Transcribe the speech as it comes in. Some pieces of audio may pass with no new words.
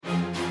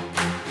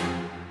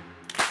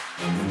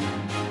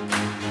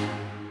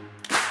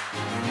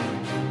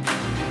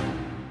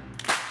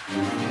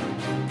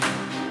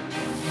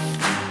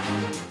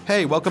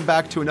Hey, welcome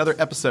back to another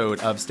episode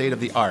of State of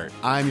the Art.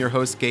 I'm your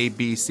host, Gabe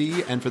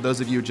BC, and for those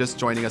of you just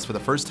joining us for the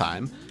first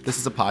time, this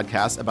is a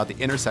podcast about the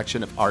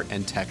intersection of art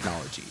and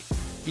technology.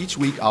 Each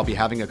week, I'll be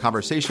having a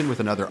conversation with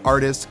another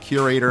artist,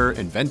 curator,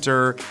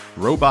 inventor,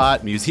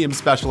 robot, museum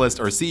specialist,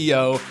 or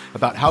CEO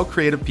about how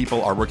creative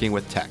people are working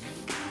with tech.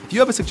 If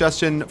you have a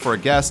suggestion for a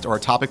guest or a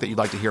topic that you'd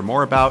like to hear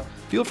more about,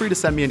 feel free to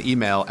send me an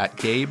email at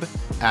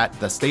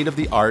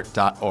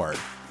gabe@thestateoftheart.org.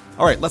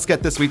 All right, let's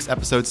get this week's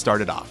episode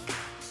started off.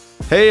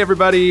 Hey,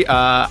 everybody.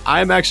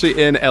 I'm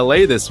actually in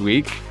LA this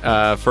week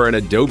for an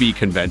Adobe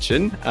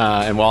convention.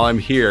 And while I'm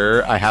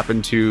here, I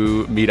happen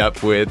to meet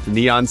up with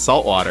Neon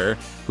Saltwater,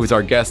 who's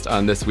our guest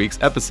on this week's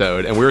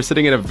episode. And we're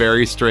sitting in a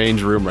very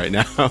strange room right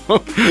now.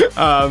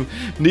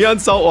 Neon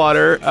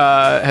Saltwater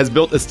has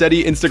built a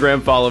steady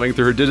Instagram following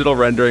through her digital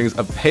renderings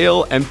of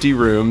pale, empty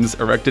rooms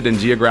erected in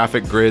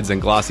geographic grids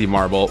and glossy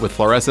marble with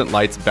fluorescent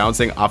lights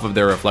bouncing off of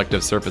their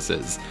reflective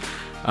surfaces.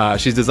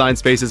 She's designed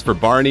spaces for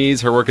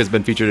Barney's. Her work has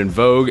been featured in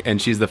Vogue,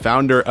 and she's the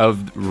founder of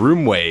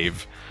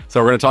Roomwave. So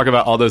we're going to talk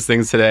about all those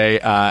things today.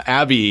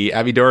 Abby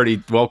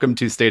Doherty, welcome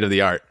to State of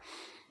the Art.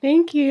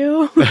 Thank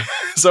you.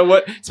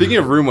 So speaking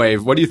of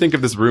Roomwave, what do you think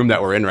of this room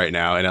that we're in right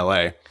now in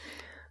LA?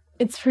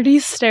 It's pretty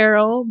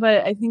sterile,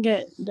 but I think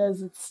it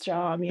does its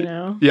job, you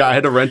know? Yeah, I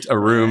had to rent a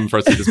room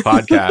for this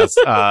podcast,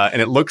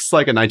 and it looks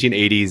like a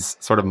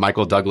 1980s sort of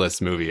Michael Douglas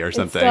movie or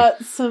something. It's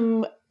got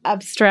some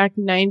abstract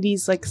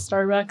 90s like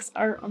Starbucks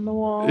art on the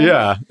wall.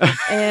 Yeah.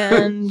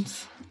 And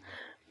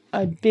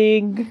a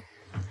big,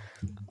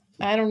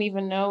 I don't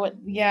even know what,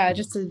 I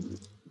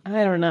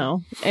don't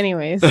know.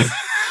 Anyways.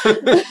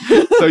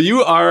 So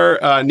you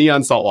are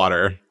Neon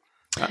Saltwater.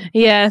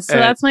 Yeah, so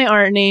that's my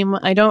art name.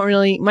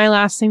 My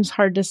last name's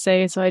hard to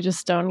say, so I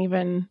just don't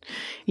even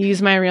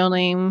use my real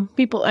name.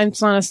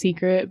 It's not a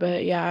secret,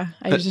 but yeah,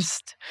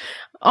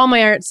 all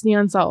my art's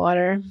Neon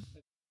Saltwater.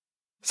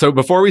 So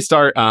before we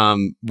start,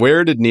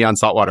 where did Neon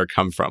Saltwater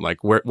come from?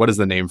 Like, what is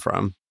the name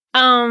from?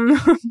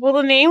 Well,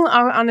 the name,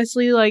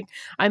 honestly, like,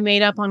 I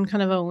made up on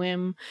kind of a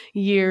whim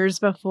years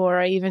before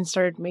I even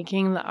started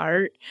making the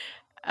art.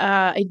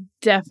 I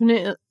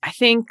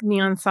think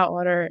Neon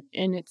Saltwater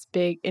in its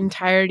big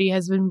entirety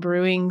has been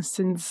brewing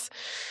since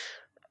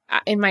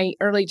in my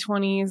early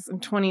 20s. I'm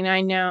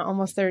 29 now,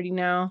 almost 30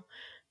 now.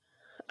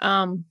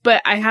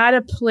 But I had a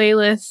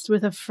playlist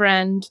with a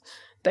friend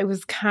that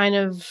was kind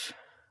of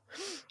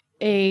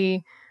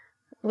it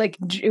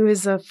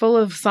was full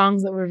of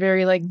songs that were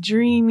very like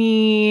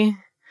dreamy,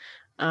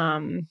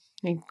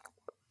 like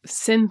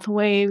synth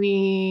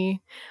wavy.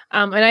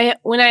 And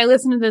when I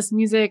listened to this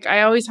music,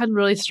 I always had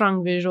really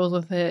strong visuals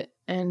with it,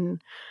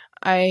 and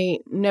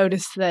I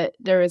noticed that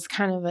there was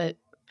kind of a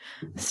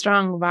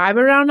strong vibe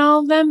around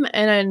all of them.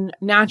 And then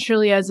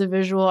naturally, as a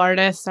visual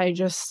artist, I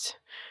just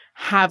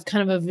have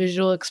kind of a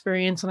visual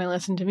experience when I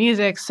listen to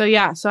music. So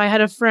yeah, so I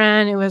had a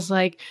friend. It was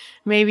like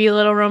maybe a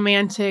little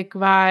romantic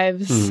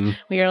vibes. Mm-hmm.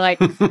 We were like,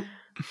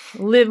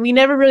 we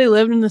never really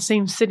lived in the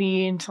same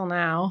city until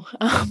now.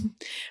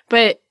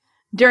 But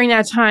during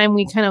that time,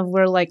 we kind of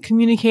were like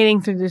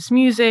communicating through this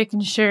music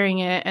and sharing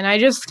it. And I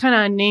just kind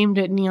of named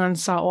it Neon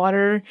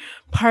Saltwater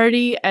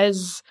Party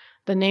as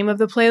the name of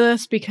the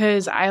playlist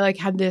because I like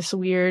had this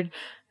weird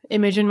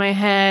image in my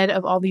head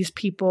of all these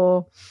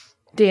people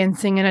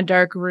dancing in a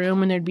dark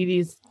room, and there'd be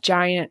these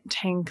giant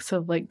tanks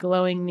of like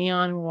glowing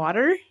neon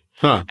water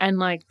and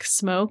like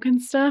smoke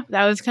and stuff.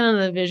 That was kind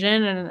of the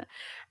vision,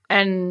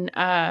 and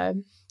I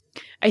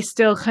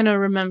still kind of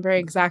remember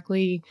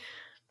exactly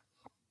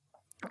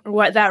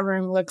what that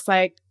room looks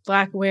like.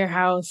 Black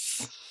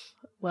warehouse,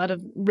 a lot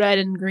of red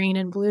and green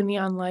and blue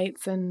neon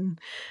lights, and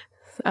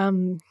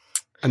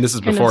this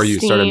is before you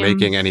started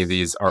making any of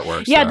these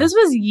artworks. Yeah, this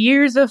was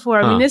years before.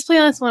 I mean, this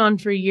playlist went on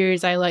for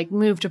years. I like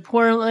moved to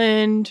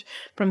Portland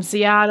from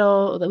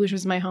Seattle, which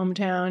was my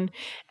hometown.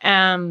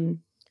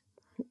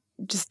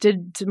 Just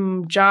did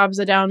some jobs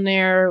down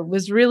there.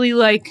 Was really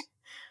like,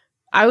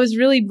 I was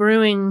really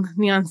brewing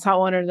Neon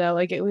Saltwater though.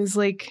 Like it was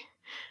like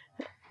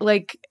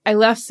I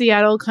left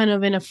Seattle kind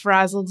of in a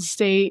frazzled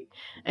state,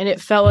 and it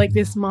felt like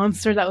this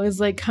monster that was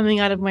like coming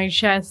out of my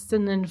chest,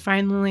 and then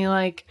finally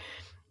like,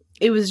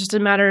 it was just a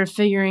matter of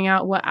figuring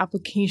out what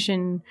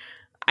application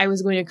I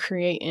was going to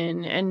create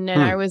in. And then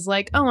I was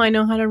like, oh, I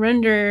know how to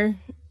render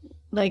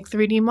like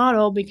 3D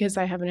model because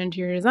I have an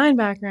interior design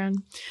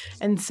background.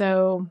 And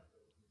so,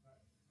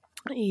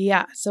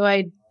 yeah. So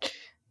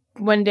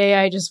one day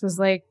I just was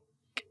like,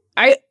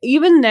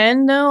 even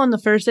then though, on the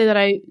first day that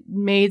I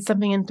made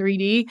something in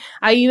 3D,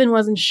 I even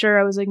wasn't sure.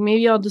 I was like,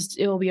 maybe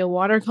it will be a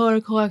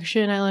watercolor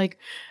collection.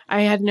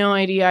 I had no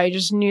idea. I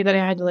just knew that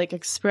I had to like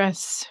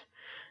express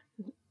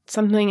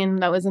something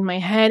that was in my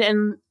head,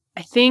 and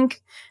I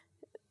think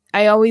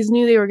I always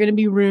knew they were going to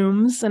be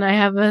rooms, and I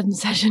have an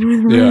obsession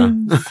with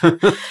rooms. Yeah.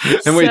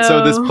 And wait,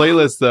 so this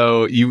playlist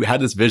though, you had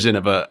this vision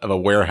of a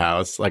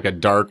warehouse, like a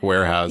dark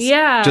warehouse.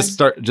 Yeah.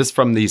 Just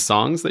from these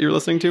songs that you're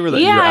listening to, or that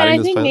you were adding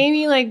I think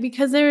maybe like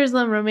because there was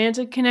a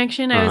romantic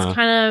connection, I was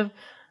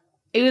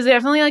it was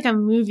definitely like a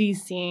movie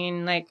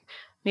scene, like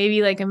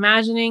maybe like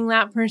imagining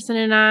that person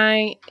and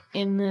I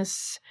in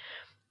this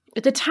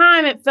at the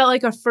time, it felt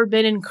like a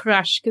forbidden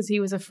crush because he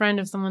was a friend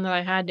of someone that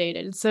I had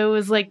dated. So it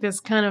was like this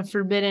kind of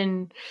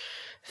forbidden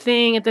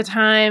thing at the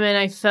time, and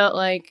I felt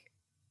like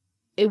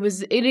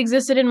it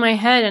existed in my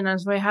head, and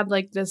so I had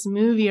like this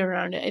movie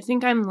around it. I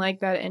think I'm like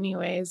that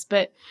anyways,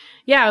 but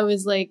yeah, it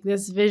was like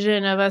this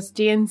vision of us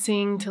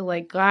dancing to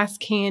like Glass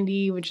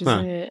Candy, which is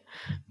a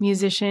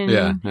musician.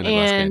 Yeah, I know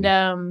Glass and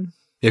Candy.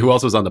 Yeah, who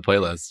else was on the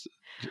playlist?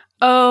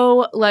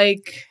 Oh,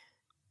 like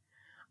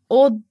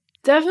old,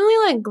 definitely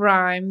like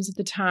Grimes at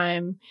the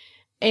time.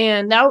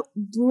 And that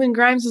when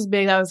Grimes was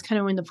big, that was kind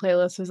of when the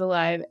playlist was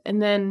alive. And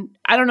then,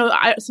 I don't know,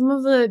 some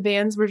of the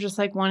bands were just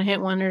like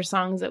one-hit wonder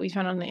songs that we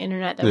found on the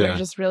internet that were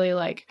just really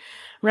like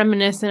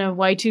reminiscent of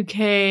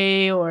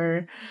Y2K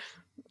or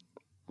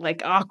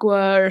like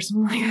Aqua or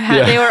something like that.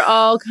 Yeah. They were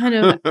all kind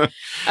of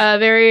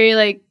very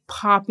like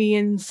poppy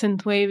and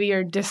synthwavy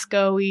or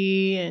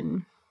disco-y.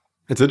 And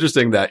it's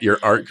interesting that your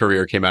art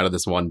career came out of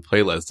this one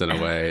playlist in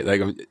a way.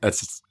 Like,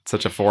 that's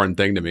such a foreign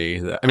thing to me.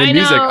 I mean,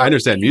 music, I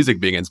understand music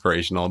being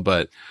inspirational,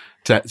 but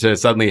to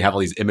suddenly have all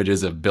these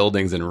images of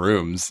buildings and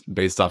rooms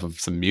based off of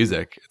some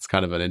music, it's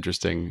kind of an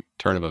interesting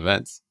turn of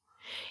events.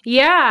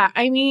 Yeah.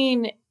 I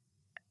mean,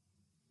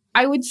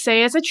 I would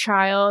say as a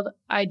child,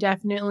 I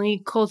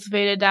definitely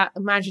cultivated that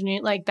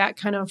imagining, like that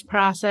kind of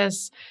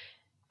process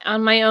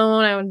on my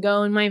own. I would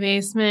go in my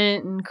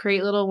basement and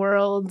create little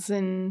worlds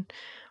and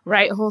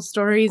write whole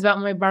stories about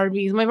my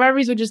Barbies. My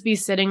Barbies would just be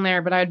sitting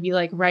there, but I would be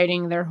like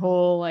writing their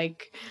whole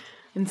like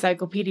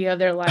encyclopedia of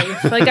their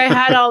life. Like I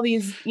had all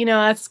these,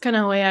 that's kind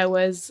of the way I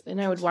was, and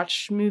I would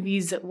watch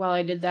movies while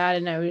I did that,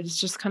 and I was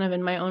just kind of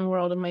in my own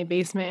world in my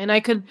basement. And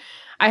I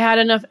had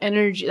enough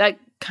energy, that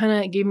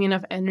kind of gave me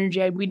enough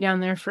energy. I'd be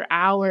down there for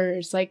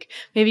hours. Like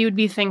maybe it would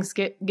be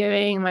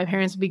Thanksgiving, and my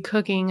parents would be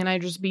cooking, and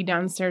I'd just be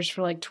downstairs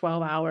for like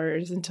 12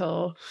 hours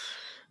until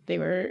we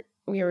were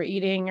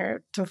eating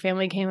or till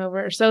family came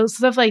over. So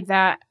stuff like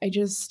that. I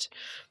just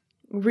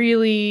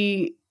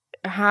really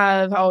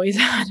have always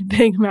had a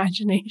big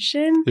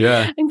imagination.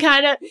 Yeah. And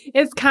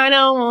it's kind of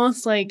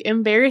almost like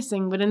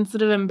embarrassing, but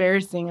instead of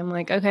embarrassing, I'm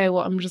like, okay,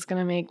 well, I'm just going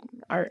to make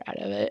art out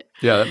of it.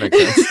 Yeah, that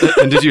makes sense.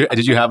 And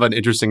did you have an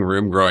interesting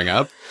room growing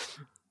up?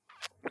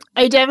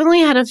 I definitely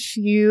had a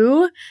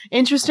few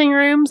interesting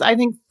rooms. I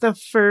think the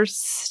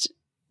first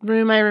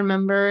room I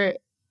remember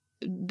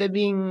that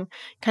being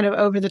kind of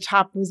over the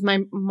top was my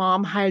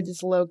mom hired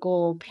this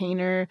local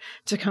painter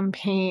to come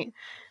paint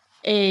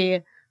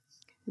a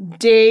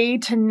day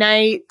to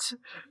night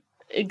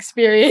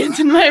experience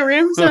in my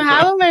room. So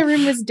half of my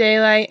room was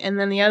daylight, and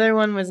then the other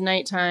one was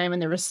nighttime, and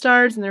there were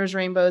stars and there was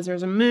rainbows. There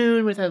was a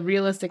moon with a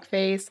realistic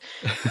face.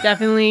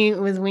 Definitely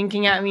was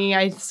winking at me,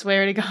 I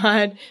swear to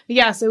God. But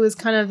yeah, so it was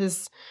kind of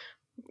this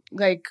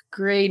like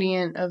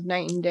gradient of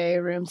night and day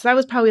room. So that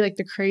was probably like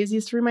the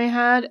craziest room I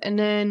had. And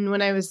then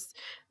when I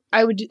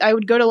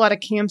would go to a lot of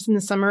camps in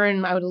the summer,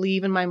 and I would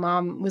leave, and my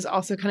mom was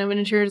also kind of an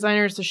interior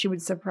designer, so she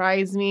would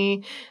surprise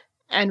me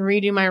and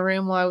redo my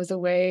room while I was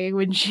away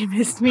when she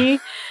missed me.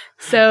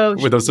 So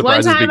would those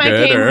surprises one time be good,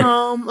 I came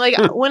home, like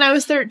when I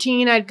was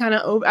 13, I'd kind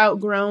of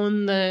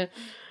outgrown the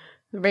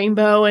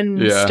rainbow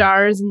and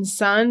stars and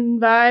sun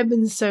vibe,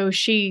 and so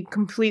she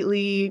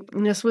completely,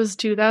 and this was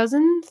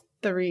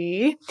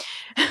 2003,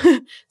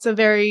 so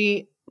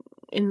very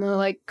in the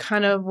like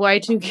kind of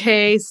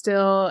Y2K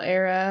still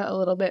era a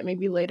little bit,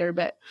 maybe later,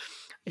 but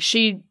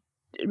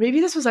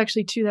maybe this was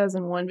actually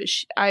 2001, but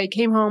I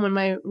came home and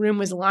my room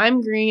was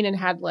lime green and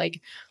had like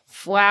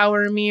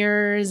flower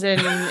mirrors,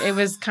 and it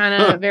was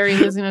kind of very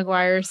Lizzie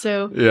McGuire.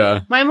 So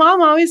yeah, my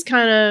mom always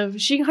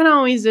she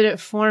always did it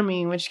for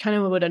me, which kind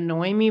of would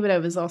annoy me, but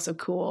it was also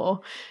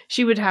cool.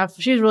 She was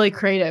really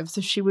creative, so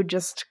she would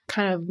just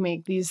kind of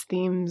make these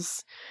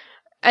themes.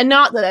 And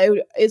not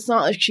that it's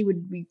not like she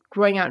would be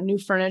growing out new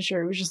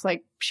furniture. It was just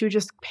like she would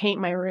just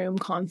paint my room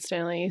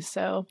constantly.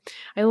 So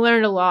I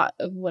learned a lot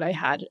of what I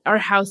had. Our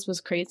house was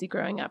crazy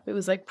growing up. It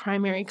was like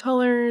primary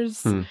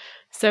colors.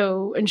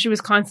 So, and she was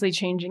constantly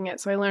changing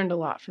it. So I learned a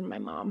lot from my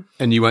mom.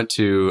 And you went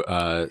to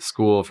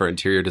school for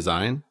interior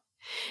design?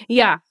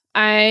 Yeah.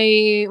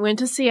 I went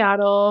to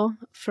Seattle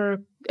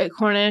at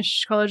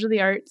Cornish College of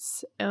the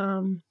Arts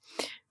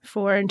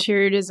for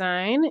interior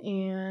design,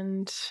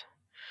 and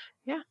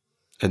yeah.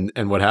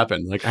 And what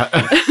happened? Like,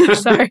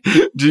 sorry.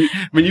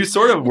 You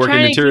sort of work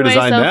in interior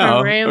design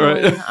now,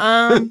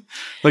 right?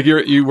 Like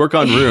you work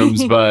on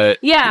rooms, but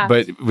yeah.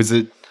 But was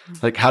it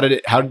like how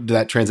did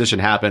that transition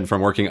happen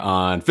from working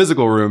on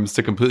physical rooms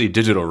to completely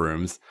digital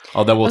rooms?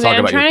 Although we'll talk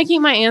about. I'm trying to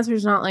keep my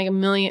answers not like a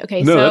million.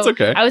 Okay, no, so that's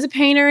okay. I was a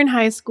painter in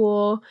high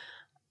school.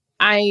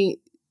 My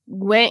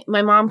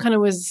mom kind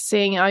of was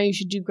saying, oh, you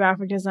should do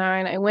graphic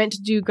design. I went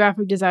to do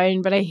graphic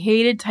design, but I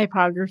hated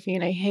typography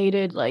and I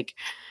hated like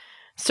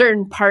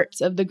certain parts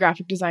of the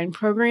graphic design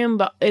program,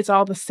 but it's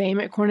all the same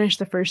at Cornish.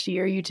 The first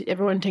year,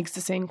 everyone takes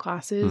the same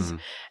classes.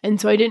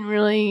 And so I didn't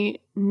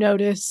really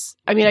notice.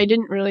 I mean, I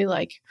didn't really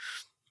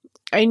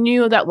I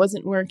knew that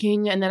wasn't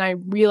working. And then I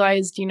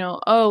realized,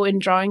 in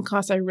drawing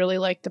class, I really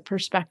like the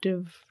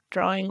perspective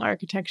drawing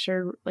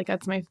architecture. Like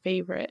that's my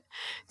favorite.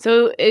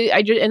 So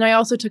I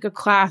also took a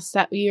class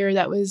that year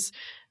that was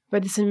by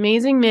this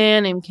amazing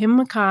man named Kim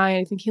Mackay.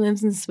 I think he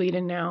lives in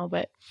Sweden now,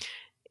 but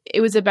it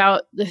was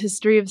about the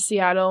history of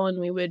Seattle, and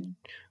we would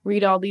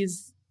read all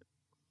these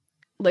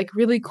like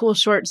really cool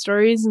short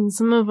stories, and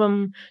some of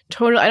them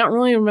I don't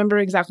really remember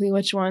exactly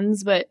which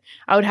ones, but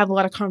I would have a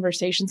lot of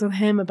conversations with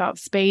him about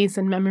space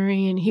and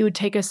memory, and he would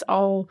take us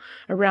all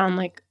around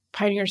like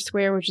Pioneer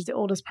Square, which is the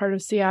oldest part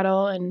of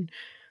Seattle, and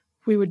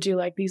we would do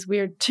like these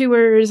weird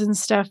tours and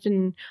stuff,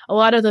 and a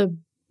lot of the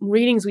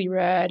readings we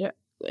read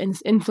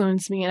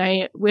influenced me, and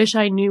I wish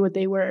I knew what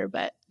they were,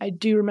 but I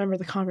do remember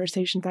the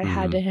conversations I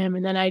had to him.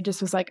 And then I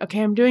just was like,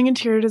 okay, I'm doing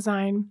interior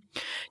design.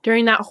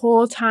 During that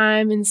whole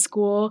time in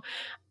school,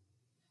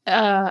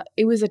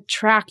 it was a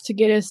track to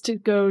get us to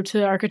go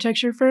to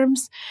architecture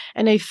firms,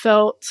 and I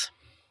felt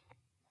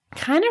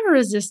kind of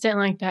resistant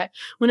like that.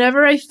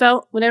 Whenever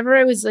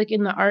I was like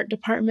in the art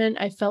department,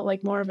 I felt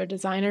like more of a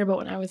designer, but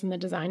when I was in the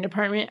design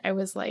department, I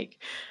was like,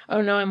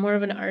 oh no, I'm more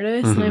of an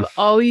artist. And I've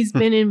always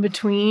been in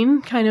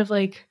between, kind of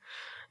like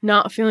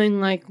not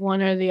feeling like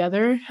one or the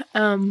other.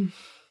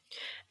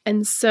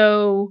 And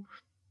so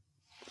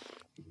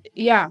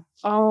yeah,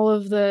 all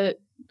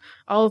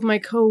of my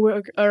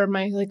co-work or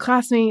my like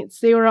classmates,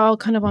 they were all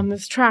kind of on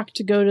this track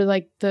to go to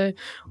like the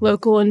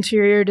local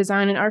interior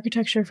design and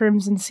architecture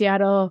firms in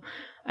Seattle.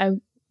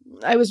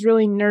 I was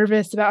really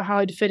nervous about how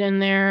I'd fit in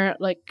there.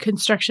 Like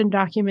construction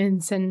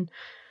documents and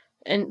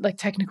like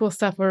technical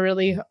stuff were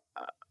really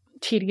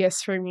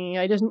tedious for me.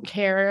 I didn't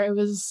care.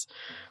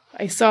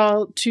 I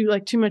saw too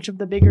much of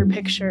the bigger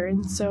picture,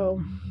 and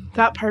so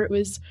that part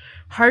was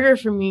harder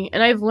for me.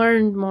 And I've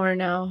learned more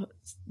now.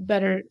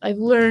 I've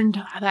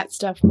learned that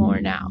stuff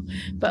more now.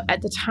 But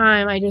at the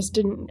time, I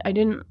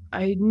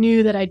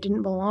knew that I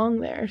didn't belong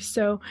there.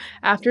 So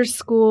after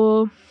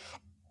school,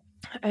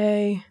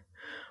 I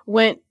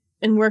went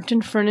and worked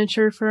in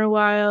furniture for a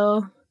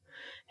while,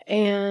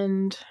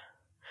 and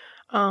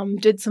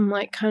did some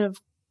like kind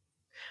of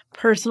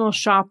personal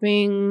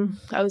shopping.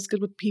 I was good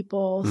with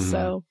people.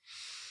 So,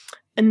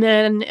 and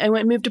then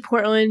I moved to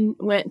Portland,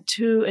 went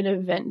to an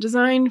event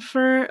design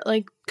for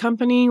like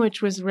company,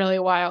 which was really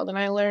wild. And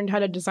I learned how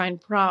to design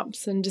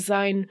props and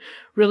design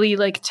really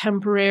like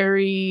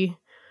temporary,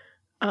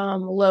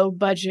 low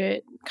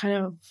budget kind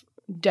of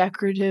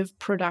decorative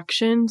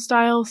production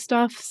style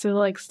stuff. So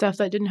like stuff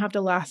that didn't have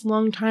to last a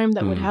long time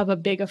that would have a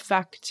big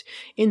effect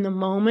in the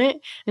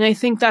moment. And I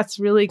think that's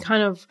really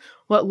kind of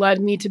what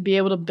led me to be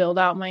able to build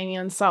out my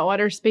neon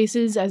saltwater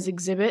spaces as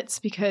exhibits,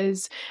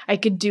 because I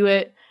could do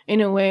it in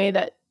a way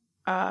that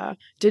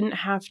didn't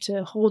have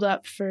to hold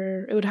up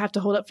for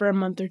a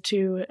month or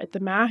two at the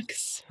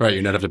max. Right.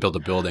 You don't have to build a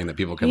building that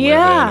people can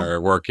live in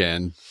or work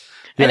in.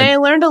 Yeah. And I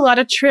learned a lot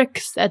of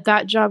tricks at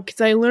that job, because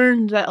I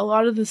learned that a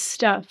lot of the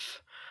stuff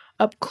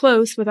up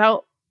close,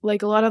 without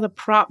like a lot of the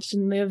props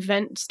and the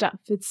event stuff,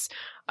 it's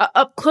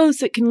up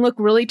close, it can look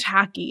really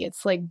tacky.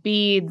 It's like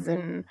beads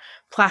and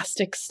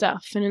plastic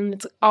stuff, and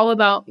it's all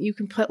about, you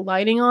can put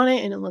lighting on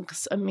it and it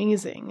looks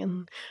amazing,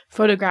 and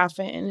photograph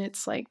it, and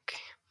it's like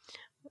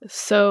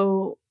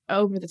so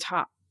over the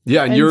top.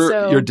 Yeah, and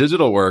your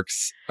digital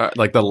works,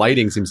 like the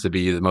lighting seems to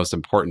be the most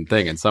important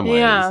thing in some ways.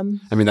 Yeah.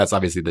 I mean, that's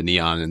obviously the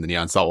neon and the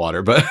neon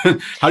saltwater, but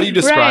how do you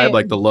describe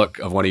like the look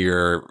of one of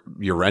your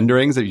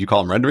renderings? Do you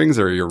call them renderings,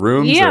 or your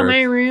rooms? Yeah,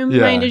 my rooms,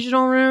 my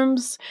digital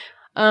rooms.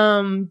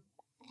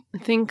 I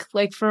think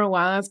like for a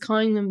while I was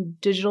calling them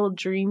digital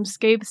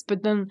dreamscapes,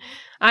 but then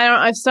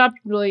I've stopped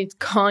really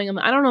calling them.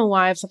 I don't know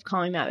why I've stopped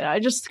calling that. I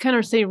just kind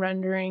of say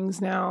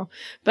renderings now.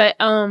 But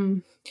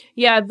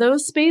yeah,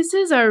 those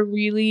spaces are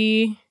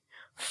really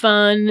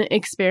fun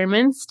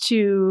experiments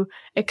to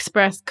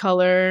express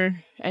color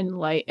and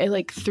light,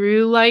 like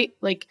through light,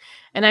 like,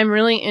 and I'm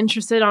really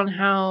interested on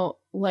how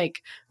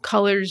like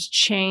colors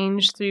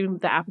change through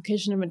the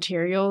application of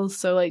materials.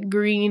 So like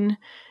green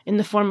in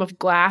the form of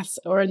glass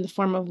or in the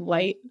form of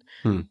light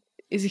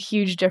is a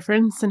huge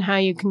difference in how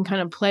you can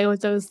kind of play with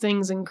those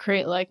things and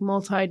create like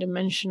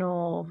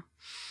multi-dimensional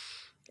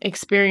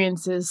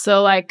experiences.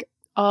 So like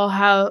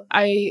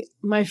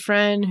my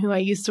friend who I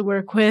used to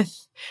work at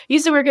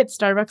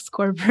Starbucks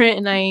corporate,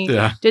 and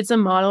I did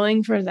some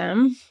modeling for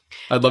them.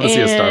 I'd love to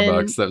see a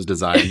Starbucks that was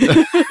designed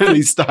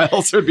these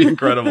styles. Would be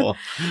incredible.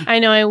 I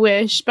know, I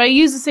wish, but I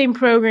used the same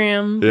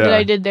program that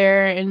I did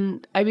there,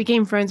 and I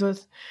became friends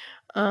with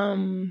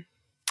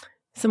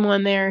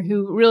someone there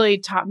who really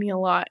taught me a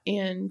lot.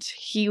 And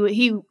he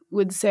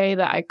would say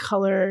that I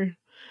color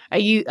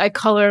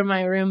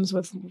my rooms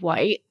with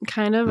light,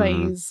 kind of.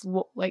 I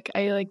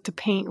like to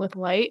paint with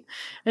light.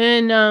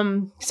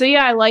 And so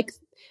yeah,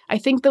 I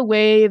think the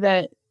way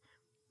that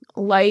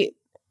light,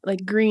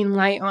 like green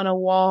light on a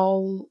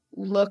wall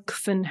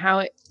looks, and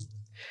how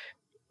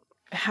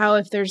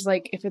if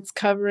it's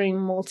covering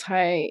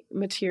multi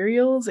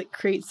materials, it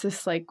creates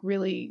this like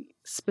really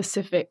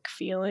specific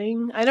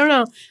feeling. I don't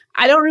know.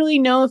 I don't really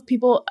know if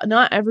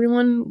not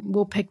everyone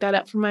will pick that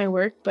up from my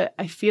work, but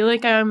I feel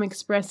like I'm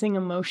expressing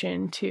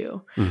emotion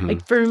too.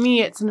 Like for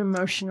me, it's an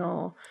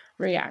emotional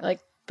react.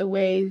 Like the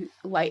way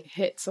light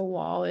hits a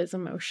wall is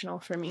emotional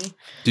for me.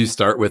 Do you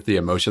start with the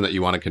emotion that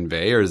you want to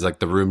convey, or is like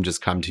the room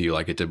just come to you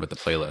like it did with the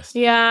playlist?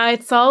 Yeah,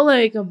 it's all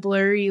like a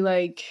blurry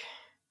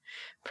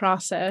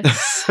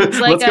process. It's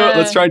like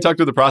Let's try and talk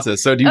through the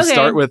process. So do you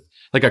start with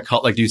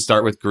do you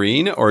start with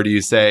green, or do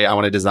you say I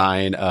want to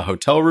design a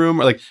hotel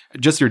room, or like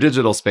just your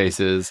digital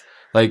spaces?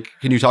 Like,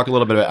 can you talk a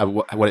little bit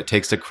about what it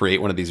takes to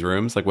create one of these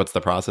rooms? Like, what's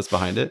the process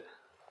behind it?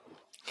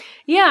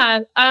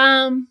 Yeah,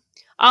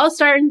 I'll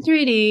start in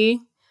 3D.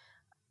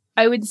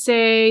 I would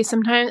say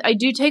sometimes I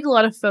do take a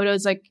lot of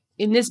photos. Like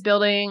in this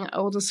building, I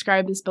will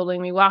describe this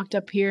building. We walked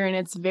up here and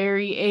it's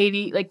very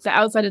 80s. Like the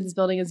outside of this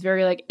building is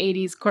very like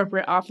 80s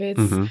corporate office.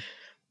 Mm-hmm.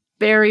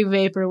 Very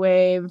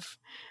vaporwave.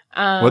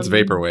 What's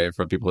vaporwave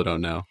for people who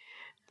don't know?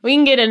 We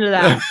can get into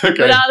that. Okay.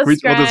 But I'll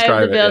describe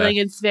the building.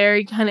 Yeah. It's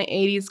very kind of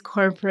 80s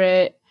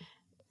corporate.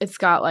 It's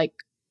got like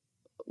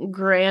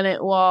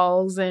granite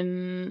walls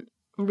and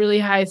really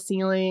high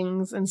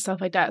ceilings and stuff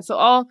like that. So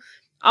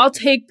I'll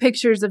take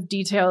pictures of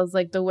details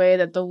like the way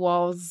that the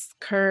walls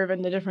curve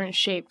and the different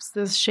shapes.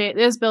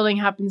 This building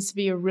happens to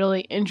be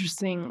really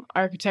interesting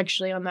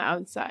architecturally on the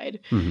outside.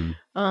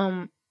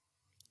 Mm-hmm.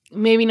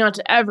 Maybe not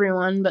to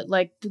everyone, but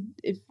like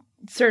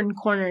certain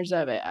corners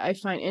of it I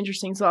find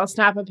interesting. So I'll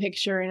snap a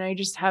picture and I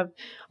just have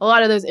a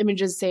lot of those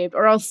images saved.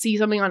 Or I'll see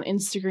something on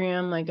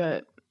Instagram, like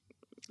a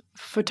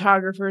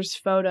photographer's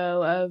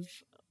photo of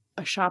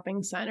a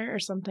shopping center or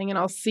something, and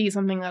I'll see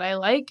something that I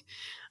like.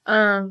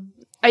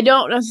 I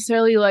don't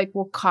necessarily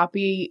will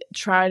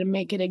try to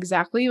make it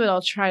exactly, but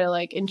I'll try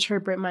to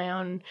interpret my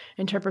own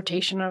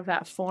interpretation of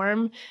that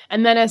form.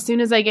 And then as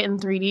soon as I get in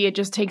 3D, it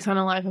just takes on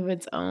a life of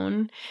its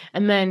own.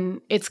 And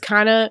then it's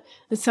kind of,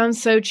 it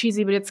sounds so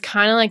cheesy, but it's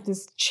kind of like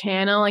this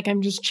channel, like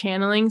I'm just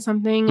channeling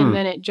something. And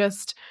then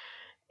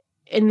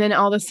and then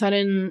all of a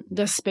sudden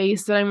the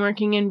space that I'm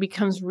working in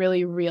becomes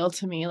really real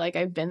to me. Like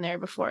I've been there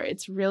before.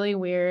 It's really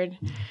weird.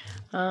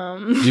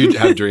 Do you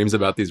have dreams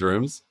about these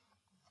rooms?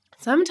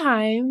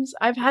 Sometimes.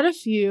 I've had a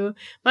few.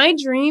 My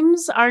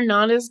dreams are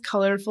not as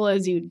colorful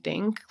as you'd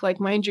think.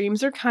 Like my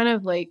dreams are kind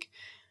of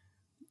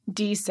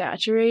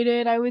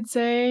desaturated, I would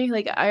say.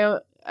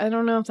 I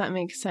don't know if that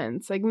makes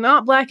sense.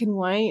 Not black and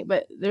white,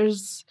 but they're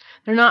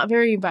not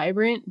very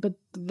vibrant, but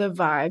the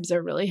vibes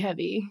are really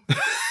heavy.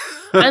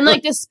 And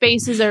the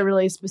spaces are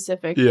really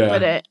specific. Yeah.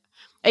 But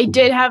I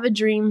did have a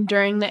dream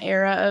during the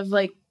era of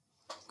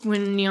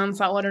when Neon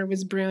Saltwater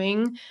was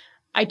brewing.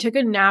 I took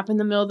a nap in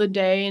the middle of the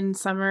day in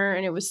summer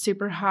and it was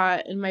super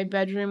hot and my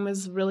bedroom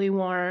was really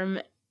warm.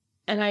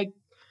 And I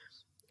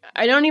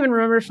don't even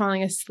remember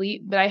falling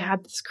asleep, but I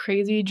had this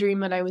crazy dream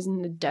that I was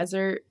in the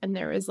desert and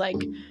there was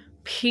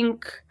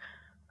pink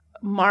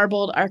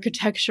marbled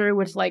architecture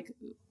with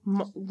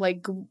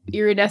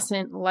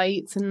iridescent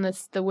lights, and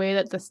the way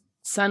that the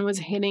sun was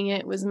hitting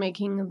it was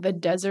making the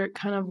desert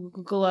kind of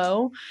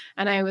glow.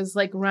 And I was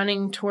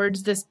running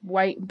towards this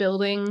white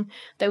building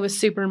that was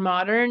super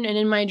modern. And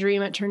in my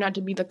dream, it turned out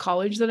to be the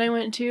college that I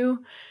went to.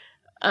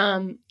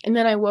 And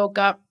then I woke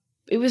up.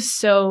 It was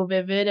so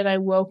vivid. And I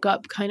woke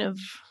up kind of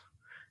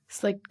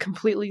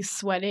completely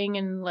sweating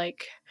and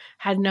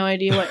had no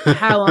idea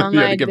how long I'd been. You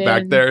had to get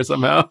back there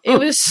somehow. It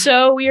was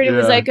so weird. Yeah.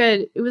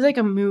 It was like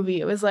a movie.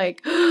 It was I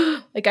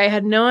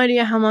had no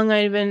idea how long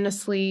I'd been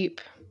asleep.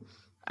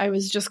 I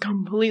was just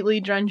completely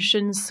drenched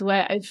in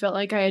sweat. I felt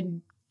like I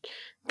had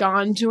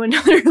gone to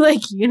another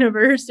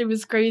universe. It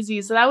was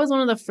crazy. So that was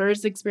one of the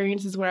first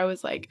experiences where I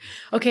was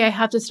okay, I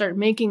have to start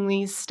making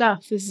these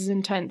stuff. This is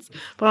intense.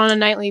 But on a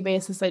nightly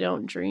basis, I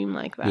don't dream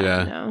like that.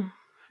 Yeah.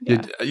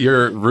 Yeah.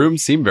 Your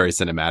rooms seem very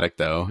cinematic,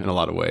 though, in a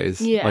lot of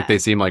ways. Yeah. They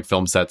seem like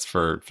film sets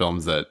for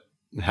films that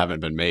haven't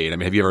been made. I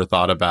mean, have you ever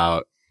thought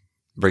about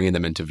bringing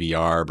them into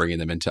VR, bringing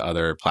them into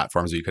other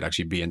platforms where you could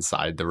actually be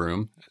inside the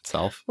room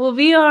itself? Well,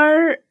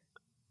 VR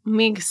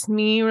makes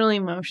me really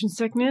motion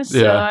sickness.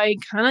 So I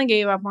kind of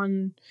gave up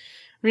on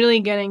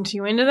really getting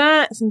too into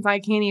that since I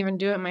can't even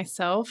do it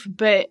myself.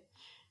 But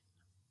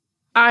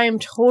I am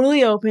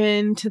totally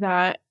open to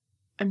that.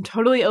 I'm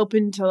totally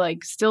open to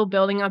still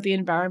building out the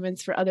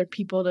environments for other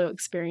people to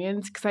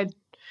experience.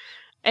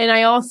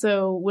 I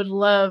also would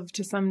love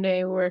to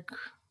someday work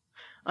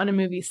on a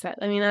movie set.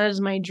 I mean, that is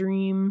my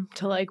dream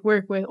to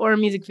work with, or a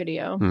music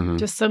video,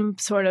 just some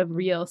sort of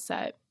real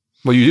set.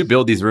 Well, you do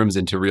build these rooms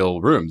into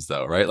real rooms,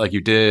 though, right? You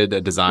did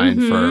a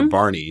design for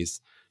Barney's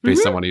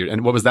based on one of your...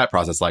 And what was that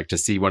process like to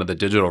see one of the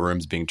digital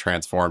rooms being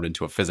transformed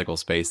into a physical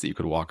space that you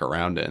could walk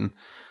around in?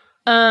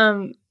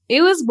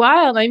 It was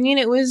wild. I mean,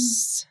 that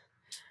was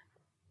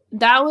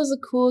a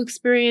cool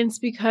experience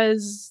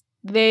because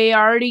they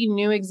already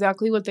knew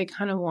exactly what they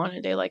kind of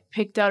wanted. They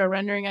picked out a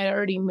rendering I'd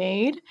already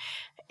made,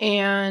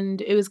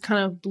 and it was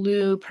kind of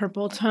blue,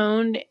 purple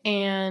toned,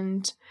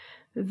 and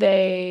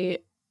they...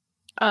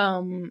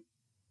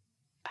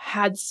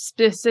 had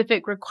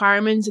specific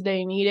requirements that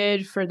they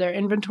needed for their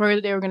inventory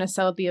that they were going to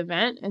sell at the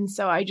event. And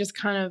so I just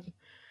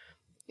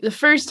the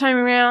first time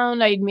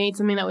around, I made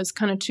something that was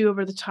kind of too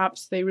over the top.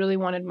 So they really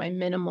wanted my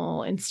minimal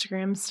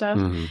Instagram stuff.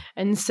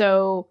 And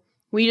so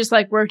we just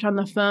worked on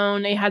the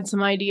phone. They had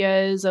some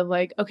ideas of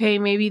okay,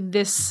 maybe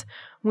this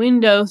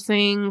window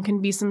thing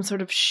can be some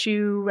sort of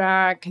shoe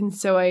rack. And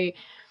so I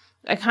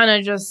kind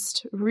of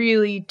just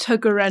really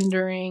took a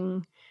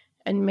rendering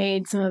and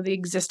made some of the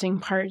existing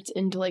parts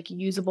into like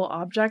usable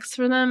objects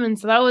for them. And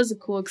so that was a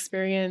cool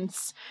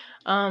experience.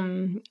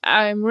 I'm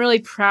really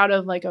proud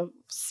of like a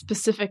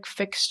specific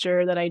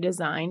fixture that I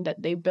designed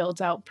that they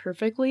built out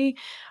perfectly.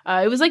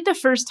 It was like the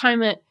first time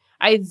that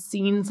I had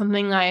seen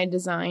something I had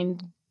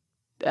designed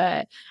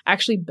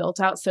actually built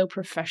out so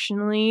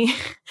professionally,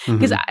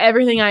 because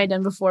everything I had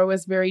done before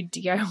was very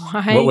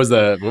DIY. What was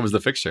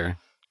the fixture?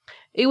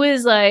 It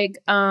was like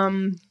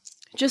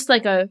just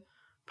like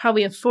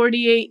probably a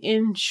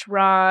 48-inch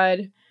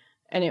rod,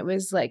 and it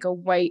was like a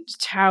white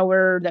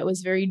tower that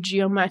was very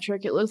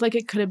geometric. It looked like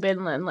it could have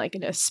been in like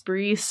an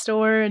Esprit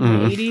store in the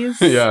 80s.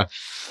 Yeah.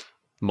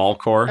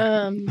 Mallcore.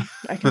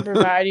 I can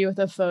provide you with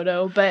a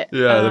photo, but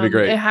yeah, that'd be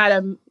great. It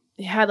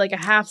had like a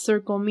half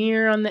circle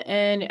mirror on the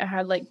end. It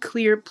had like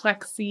clear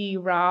plexi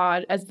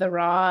rod as the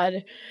rod.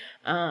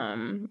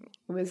 It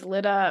was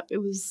lit up. It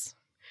was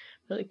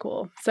really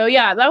cool. So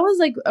yeah, that was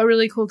like a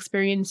really cool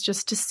experience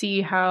just to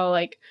see how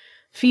like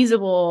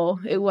feasible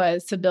it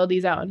was to build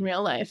these out in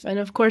real life. And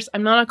of course,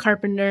 I'm not a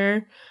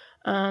carpenter.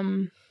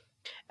 And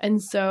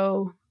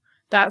so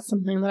that's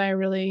something that I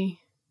really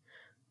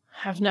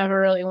have never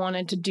really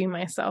wanted to do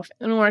myself,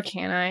 nor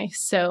can I.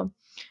 So,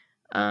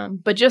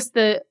 but just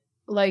the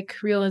like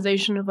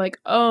realization of like,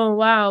 oh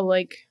wow,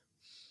 like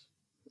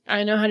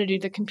I know how to do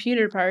the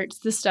computer parts.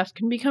 This stuff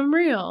can become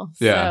real.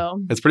 Yeah.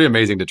 So. It's pretty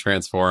amazing to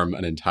transform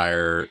an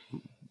entire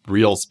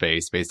real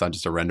space based on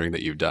just a rendering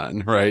that you've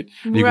done, right?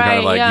 You can kind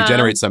of like, you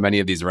generate so many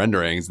of these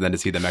renderings, and then to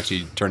see them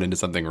actually turn into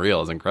something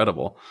real is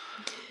incredible.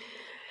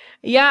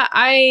 Yeah,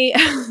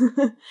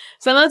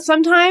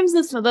 sometimes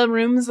the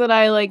rooms that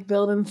I like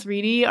build in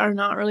 3D are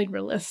not really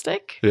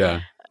realistic.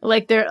 Yeah.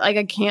 Like they're like,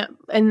 I can't,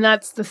 and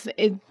that's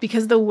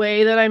because the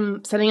way that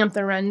I'm setting up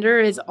the render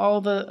is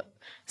all the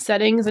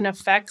settings and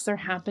effects are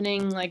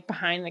happening like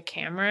behind the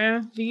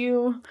camera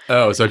view.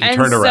 Oh, so if you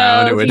turned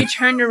around, it would. If you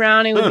turned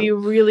around, it would be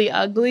really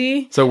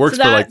ugly. So it works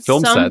for like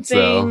film sets,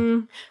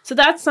 though. So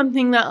that's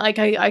something that like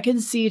I could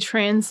see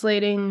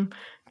translating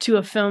to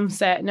a film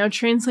set. Now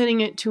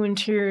translating it to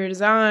interior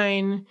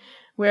design,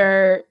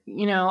 where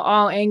you know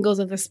all angles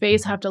of the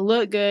space have to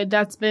look good.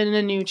 That's been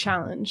a new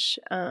challenge.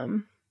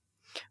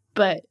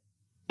 But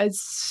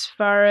as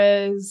far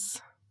as,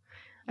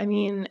 I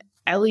mean,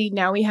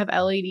 now we have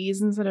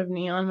LEDs instead of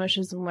neon, which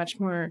is a much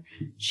more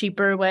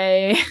cheaper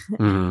way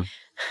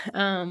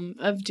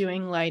of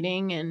doing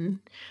lighting. And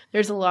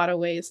there's a lot of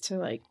ways to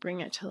like bring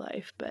it to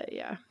life. But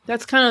yeah,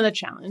 that's kind of the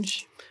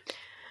challenge.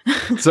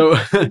 So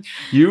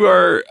you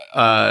are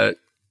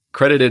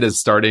credited as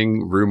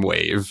starting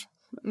Roomwave.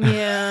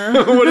 Yeah.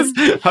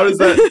 How did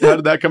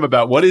that come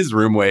about? What is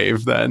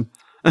Roomwave then?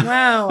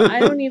 Wow, I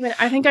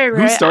think I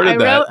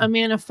wrote a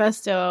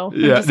manifesto.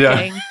 Yeah,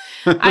 kidding.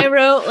 I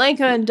wrote like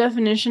a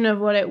definition of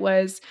what it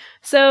was.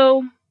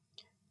 So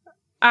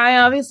I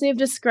obviously have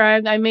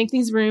described, I make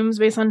these rooms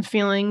based on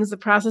feelings. The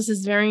process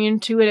is very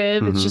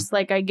intuitive. It's just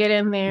like I get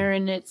in there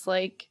and it's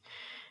like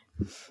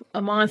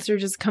a monster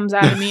just comes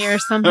out of me or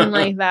something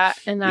like that.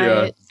 And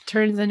it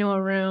turns into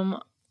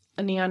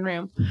a neon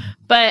room.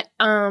 But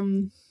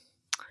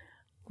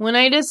when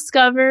I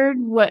discovered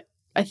what,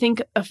 I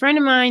think a friend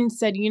of mine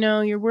said, you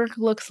know, your work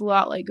looks a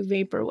lot like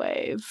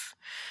vaporwave.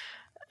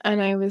 And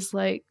I was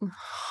like,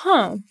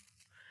 huh,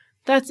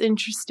 that's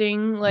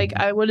interesting. Like,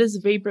 what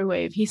is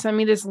vaporwave? He sent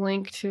me this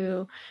link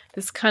to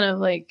this kind of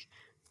like,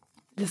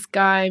 this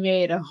guy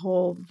made a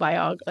whole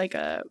not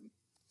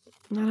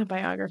a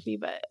biography,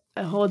 but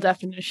a whole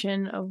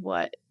definition of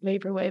what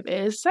vaporwave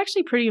is. It's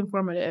actually pretty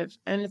informative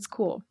and it's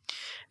cool.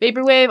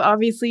 Vaporwave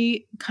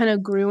obviously kind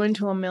of grew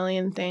into a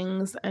million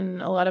things,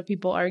 and a lot of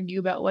people argue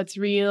about what's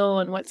real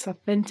and what's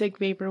authentic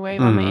vaporwave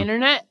on the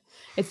internet.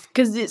 It's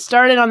because it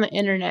started on the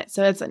internet,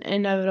 so it's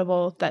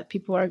inevitable that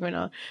people are going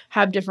to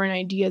have different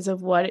ideas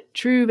of what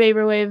true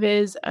vaporwave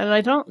is. And I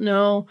don't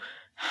know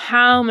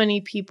how many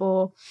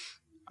people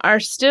are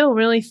still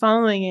really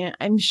following it.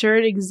 I'm sure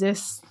it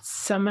exists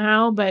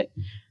somehow, but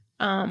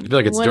I feel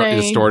like it's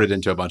distorted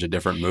into a bunch of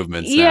different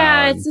movements.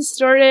 Yeah, it's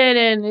distorted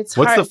and it's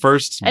What's hard. the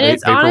first and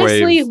it's vaporwave?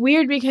 Honestly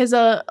weird because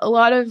a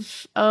lot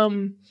of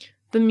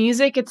the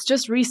music, it's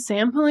just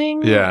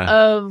resampling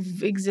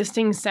of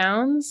existing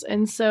sounds.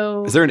 And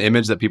so... Is there an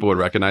image that people would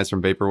recognize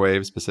from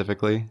vaporwave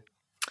specifically?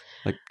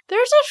 Like,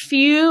 there's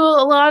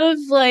a lot of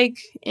like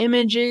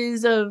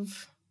images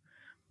of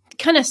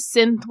kind of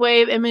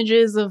synthwave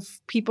images of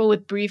people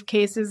with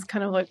briefcases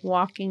kind of like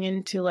walking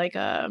into like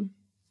a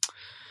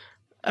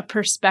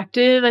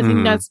perspective. I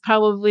think that's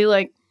probably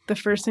like the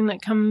first thing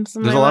that comes to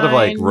my mind. There's a lot of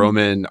like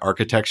Roman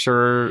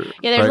architecture.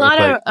 Yeah, there's a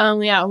lot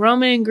of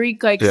Roman and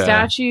Greek like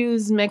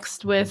statues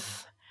mixed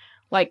with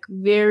like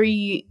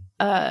very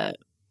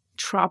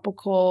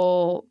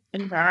tropical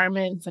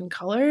environments and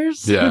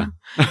colors. Yeah.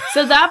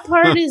 So that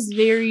part is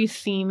very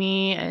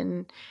themey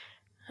and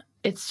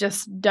it's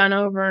just done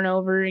over and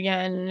over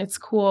again and it's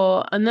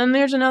cool. And then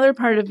there's another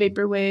part of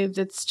vaporwave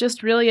that's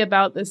just really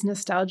about this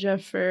nostalgia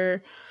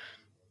for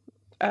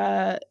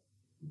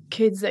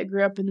kids that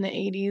grew up in the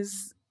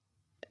 80s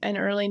and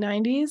early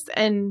 90s,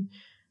 and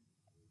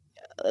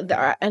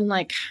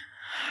like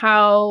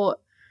how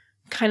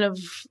kind of,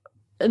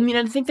 I mean,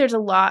 I think there's a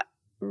lot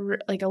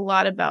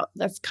about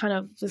that's kind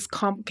of this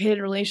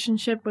complicated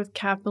relationship with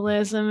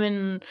capitalism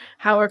and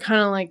how we're kind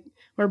of like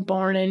we're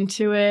born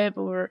into it,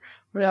 but we're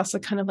also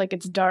kind of like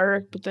it's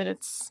dark, but then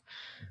it's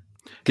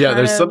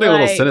there's something a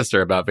little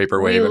sinister about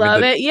vaporwave. We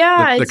love it.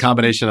 Yeah, the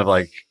combination of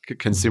like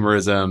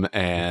consumerism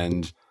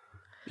and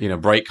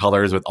bright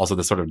colors with also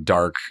this sort of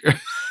dark. It's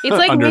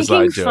like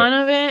making fun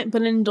of it,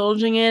 but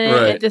indulging in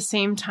it at the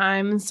same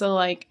time. So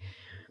like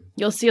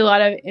you'll see a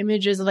lot of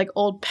images of like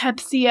old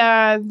Pepsi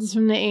ads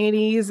from the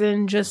 80s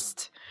and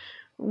just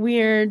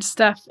weird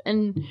stuff.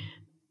 And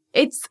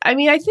I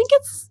think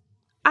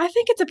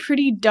it's a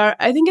pretty dark,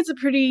 I think it's a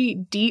pretty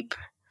deep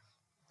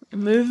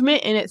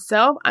movement in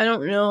itself. I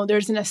don't know.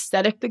 There's an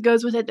aesthetic that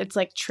goes with it that's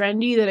like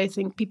trendy that I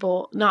think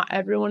not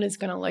everyone is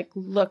going to like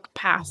look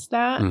past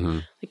that. Mm-hmm.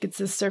 Like it's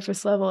a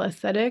surface level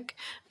aesthetic,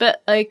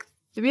 but like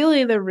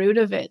really the root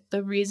of it,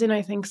 the reason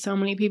I think so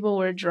many people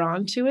were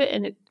drawn to it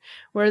it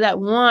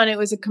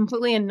was a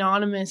completely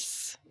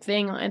anonymous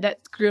thing that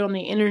grew on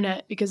the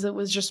internet because it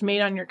was just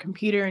made on your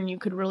computer and you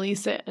could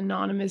release it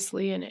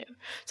anonymously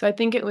so I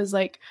think it was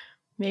like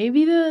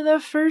maybe the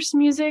first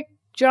music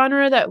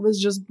genre that was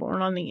just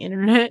born on the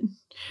internet.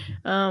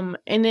 And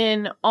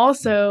then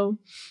also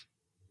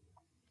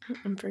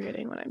I'm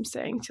forgetting what I'm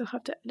saying, so you'll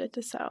have to edit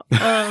this out.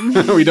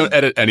 We don't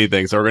edit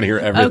anything, so we're going to hear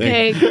everything.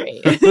 Okay,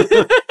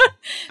 great.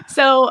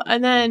 So,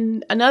 and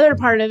then another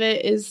part of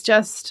it is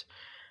just,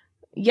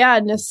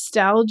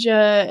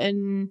 nostalgia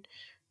and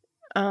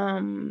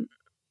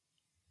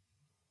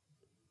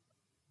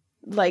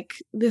like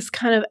this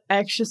kind of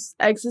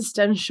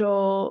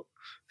existential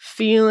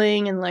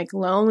feeling and like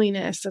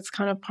loneliness that's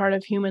kind of part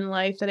of human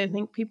life that I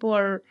think people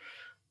are,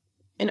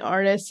 and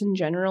artists in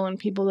general and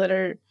people that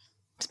are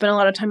spend a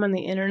lot of time on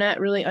the internet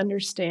really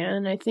understand.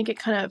 And I think it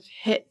kind of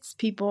it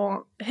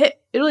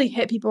really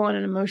hit people on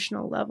an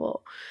emotional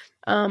level.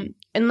 And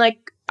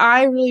like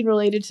I really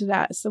related to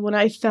that. So when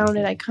I found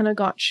it, I kind of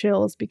got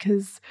chills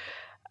because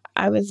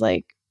I was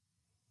like,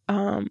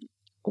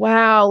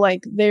 wow,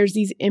 like there's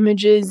these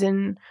images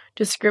and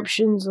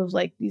descriptions of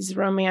like these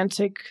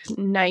romantic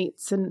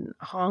nights in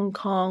Hong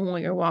Kong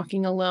where you're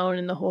walking alone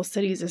and the whole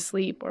city's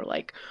asleep, or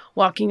like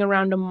walking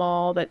around a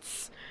mall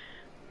that's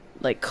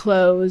like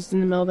closed in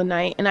the middle of the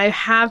night. And I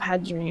have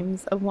had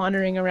dreams of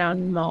wandering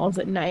around malls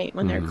at night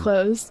when they're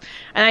closed.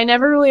 And I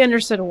never really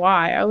understood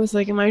why. I was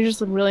like, am I just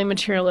really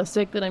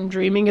materialistic that I'm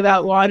dreaming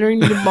about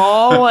wandering to the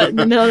mall in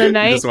the middle of the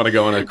night? You just want to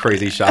go on a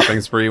crazy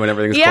shopping spree when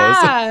everything's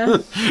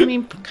closed? I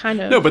mean, kind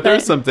of. No, but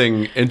there's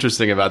something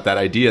interesting about that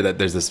idea that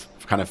there's this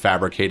kind of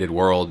fabricated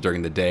world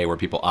during the day where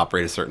people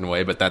operate a certain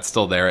way, but that's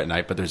still there at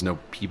night, but there's no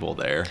people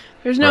there.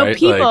 There's no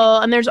people,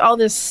 and there's all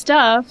this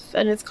stuff,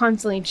 and it's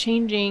constantly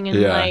changing, and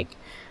like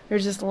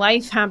there's this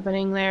life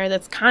happening there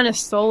that's kind of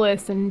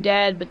soulless and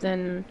dead, but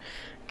then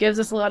gives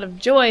us a lot of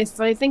joy.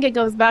 So I think it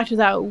goes back to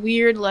that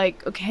weird,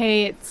 like,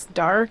 okay, it's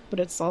dark,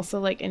 but it's also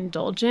like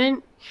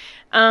indulgent.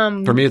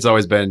 For me, it's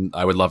always been,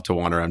 I would love to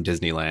wander around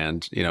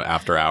Disneyland,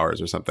 after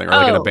hours or something, or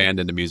like an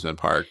abandoned amusement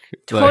park.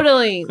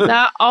 Totally.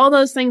 All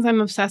those things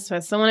I'm obsessed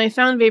with. So when I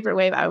found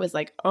Vaporwave, I was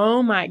like,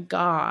 oh my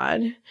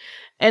God.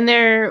 And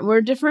there were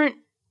different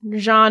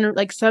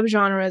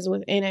subgenres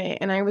within it.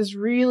 And I was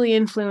really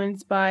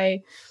influenced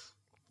by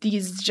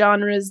these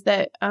genres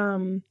that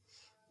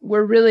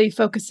were really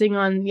focusing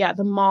on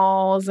the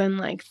malls, and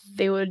like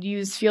they would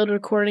use field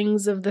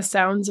recordings of the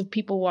sounds of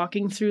people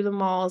walking through the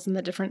malls and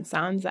the different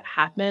sounds that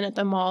happen at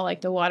the mall, like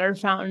the water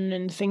fountain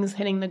and things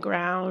hitting the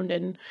ground,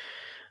 and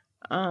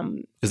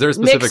is there a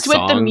specific mixed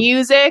song with the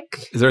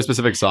music? Is there a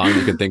specific song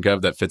you can think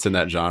of that fits in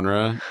that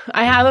genre?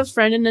 I have a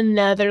friend in the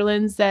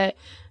Netherlands that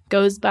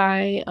goes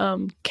by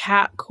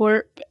Cat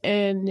Corp,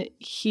 and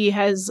he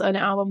has an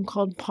album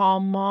called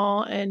Palm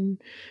Mall,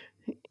 and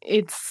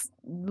it's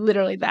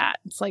literally that.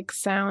 It's like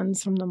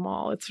sounds from the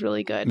mall. It's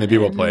really good. Maybe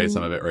we'll play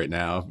some of it right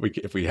now.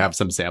 If we have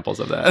some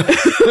samples of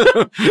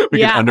that,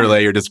 we can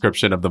underlay your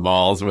description of the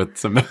malls with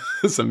some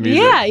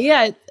music.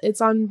 Yeah. It's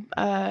on.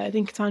 I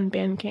think it's on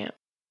Bandcamp.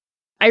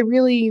 I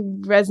really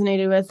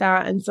resonated with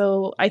that, and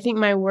so I think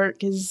my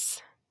work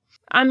is.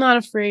 I'm not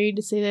afraid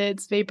to say that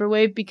it's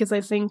vaporwave, because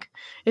I think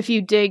if you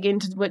dig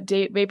into what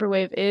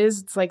vaporwave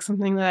is, it's like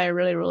something that I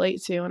really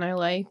relate to and I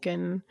like.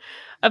 And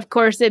of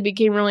course, it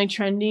became really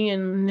trendy,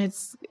 and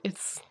it's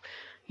it's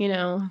in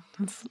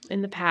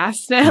the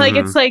past. Like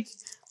it's like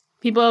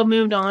people have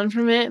moved on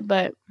from it,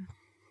 but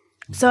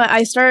so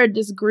I started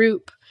this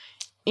group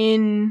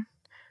on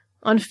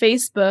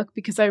Facebook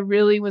because I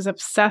really was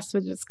obsessed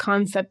with this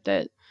concept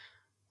that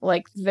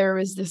like there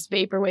was this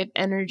vaporwave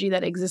energy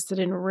that existed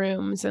in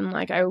rooms, and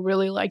like I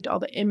really liked all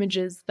the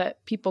images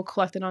that people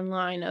collected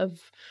online of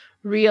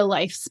real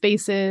life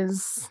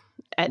spaces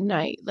at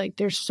night. Like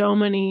there's so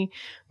many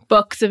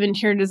books of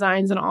interior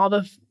designs, and all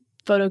the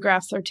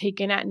photographs are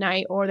taken at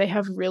night, or they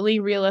have really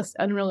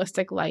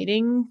unrealistic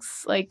lighting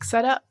like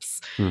setups.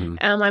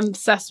 I'm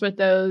obsessed with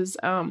those.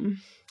 And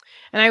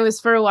And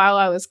for a while,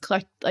 I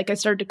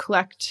started to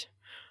collect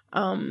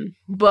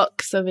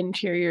books of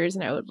interiors,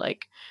 and I would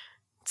like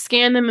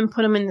scan them and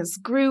put them in this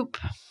group.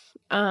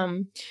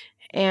 And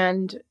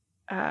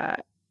I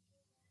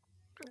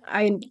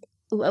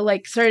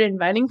like started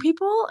inviting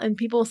people, and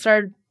people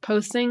started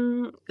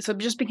posting. So it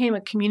just became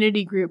a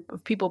community group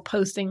of people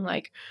posting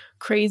like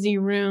crazy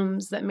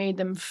rooms that made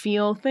them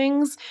feel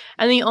things.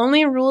 And the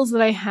only rules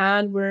that I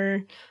had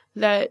were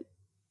that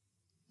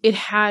it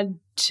had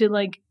to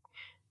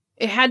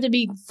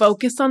be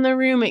focused on the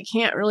room. It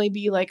can't really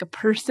be like a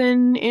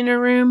person in a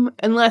room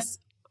unless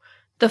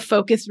the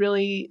focus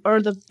really,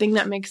 or the thing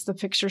that makes the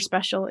picture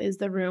special is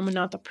the room and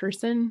not the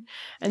person.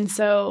 And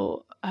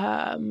so,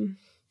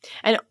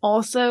 and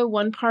also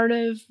one part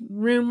of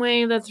Room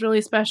Wave that's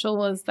really special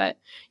was that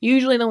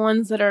usually the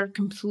ones that are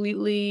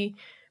completely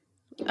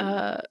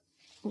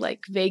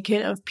like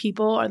vacant of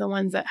people are the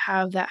ones that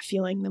have that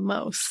feeling the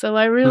most. So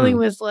I really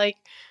was like,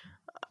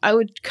 I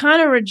would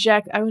kind of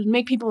reject, I would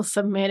make people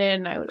submit it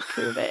and I would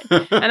approve it.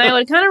 And I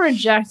would kind of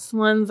reject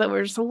ones that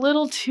were just a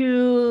little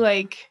too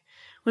like,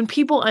 when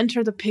people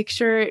enter the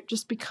picture, it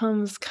just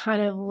becomes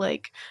kind of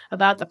like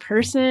about the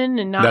person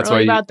and not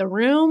really about the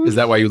room. Is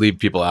that why you leave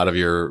people out of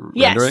your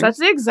Yes, rendering?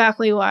 that's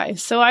exactly why.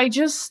 So I'm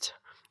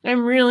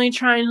really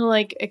trying to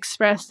like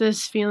express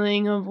this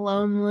feeling of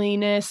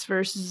loneliness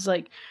versus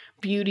like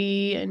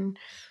beauty. And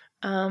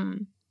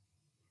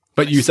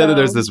but you said that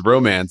there's this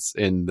romance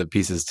in the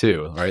pieces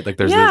too, right? Like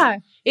there's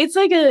it's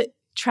like a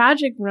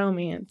tragic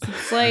romance.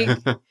 It's like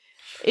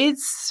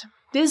it's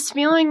this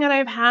feeling that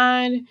I've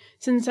had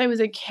since I was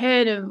a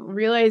kid of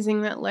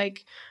realizing that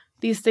like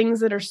these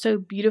things that are so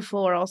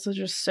beautiful are also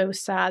just so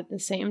sad at the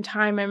same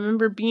time. I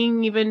remember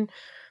being even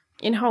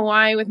in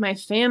Hawaii with my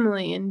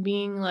family and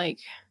being like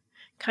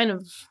kind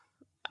of,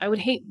 I would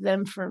hate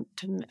them for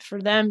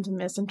them to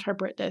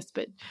misinterpret this,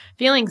 but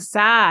feeling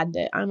sad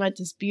that I'm at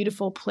this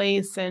beautiful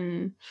place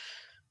and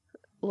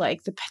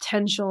like the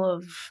potential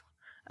of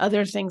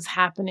other things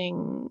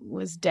happening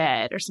was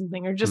dead or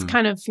something, or just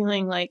kind of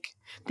feeling like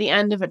the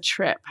end of a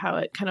trip, how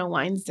it kind of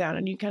winds down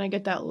and you kind of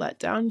get that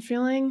letdown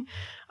feeling.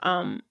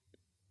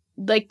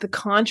 Like the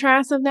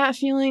contrast of that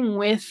feeling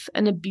with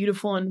a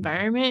beautiful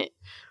environment,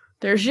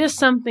 there's just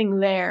something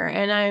there.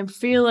 And I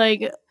feel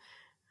like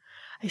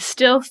I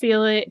still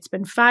feel it. It's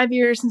been 5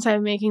 years since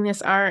I'm making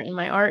this art, and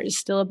my art is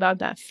still about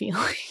that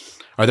feeling.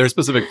 Are there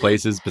specific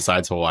places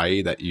besides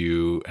Hawaii that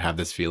you have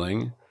this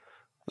feeling?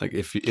 Like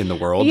if in the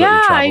world that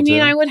you travel to?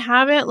 I would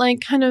have it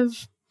like kind of,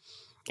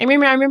 I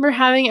remember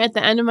having it at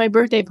the end of my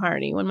birthday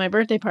party when my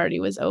birthday party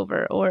was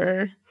over,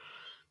 or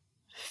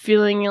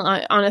feeling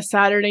on a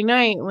Saturday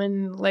night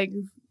when like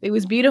it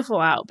was beautiful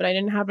out, but I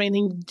didn't have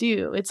anything to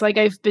do. It's like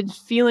I've been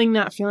feeling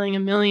that feeling a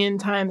million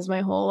times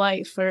my whole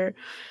life. And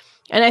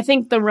I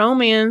think the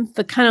romance,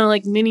 the kind of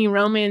like mini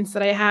romance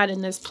that I had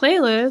in this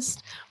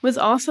playlist was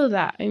also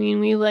that. I mean,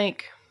 we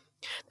like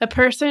the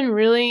person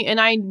really, and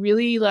I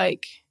really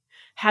like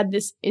had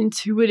this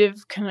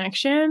intuitive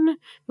connection,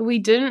 but we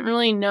didn't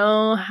really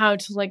know how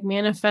to like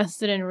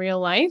manifest it in real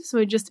life. So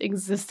it just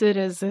existed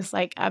as this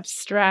like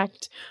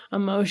abstract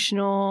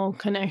emotional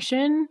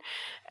connection.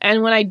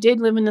 And when I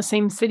did live in the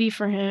same city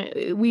for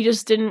him, we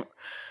just didn't,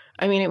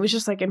 I mean, it was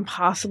just like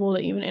impossible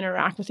to even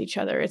interact with each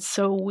other. It's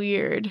so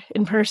weird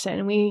in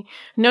person. We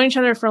known each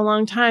other for a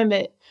long time,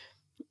 but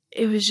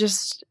it was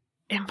just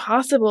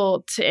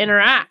impossible to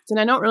interact. And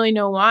I don't really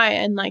know why.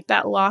 And like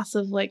that loss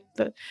of like,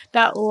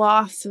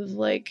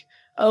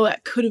 oh,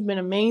 that could have been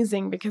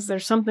amazing because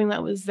there's something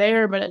that was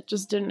there, but it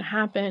just didn't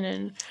happen.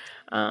 And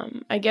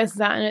I guess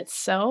that in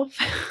itself,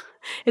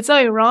 it's so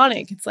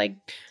ironic. It's like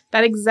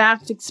that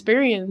exact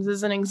experience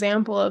is an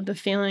example of the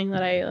feeling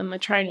that I am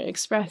trying to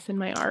express in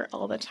my art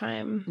all the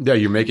time. Yeah,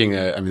 you're making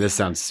this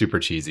sounds super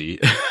cheesy,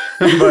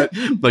 but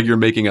like you're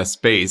making a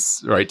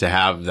space, right, to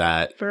have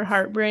that. For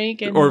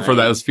heartbreak. And or like, for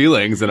those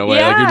feelings in a way.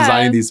 Yeah. Like you're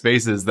designing these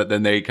spaces that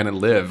then they kind of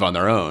live on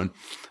their own.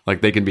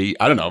 Like they can be,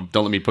 I don't know,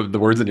 don't let me put the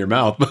words in your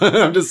mouth, but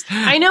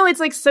I know, it's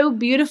like so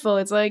beautiful.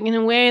 It's like in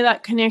a way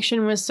that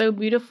connection was so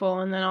beautiful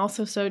and then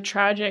also so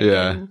tragic.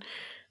 Yeah. And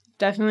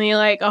definitely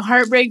like a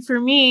heartbreak for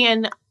me.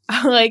 And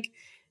like,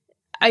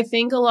 I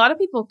think a lot of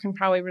people can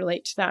probably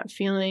relate to that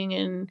feeling.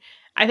 And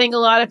I think a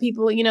lot of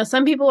people,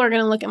 some people are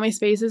going to look at my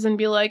spaces and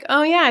be like,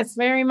 oh yeah, it's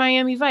very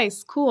Miami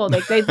Vice. Cool.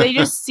 Like they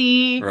just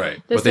see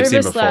right. the what they've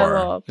seen service before.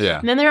 level. Yeah.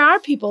 And then there are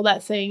people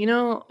that say,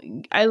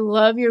 I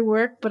love your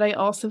work, but I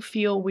also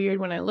feel weird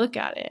when I look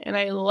at it. And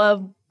I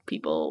love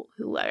people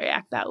who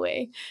react that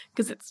way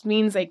because it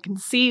means they can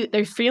see,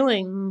 they're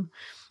feeling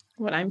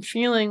what I'm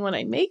feeling when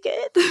I make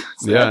it.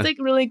 So that's like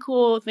a really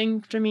cool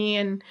thing for me.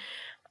 And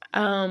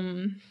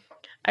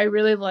I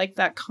really like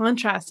that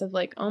contrast of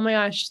like, oh my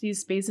gosh, these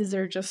spaces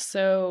are just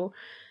so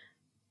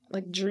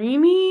like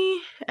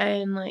dreamy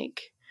and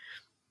like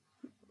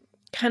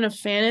kind of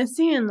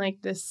fantasy and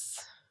like this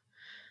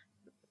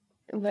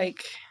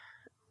like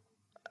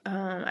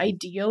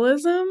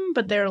idealism,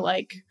 but they're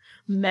like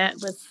met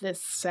with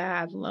this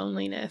sad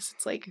loneliness.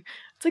 It's like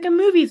a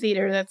movie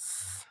theater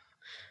that's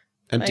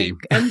Empty.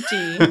 Like,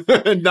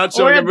 empty. Not Or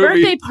showing a movie.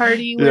 birthday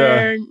party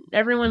where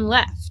everyone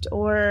left,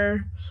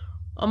 or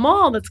a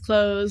mall that's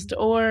closed,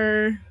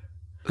 or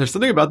There's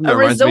something about them that a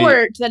reminds me.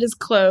 resort that is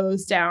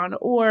closed down,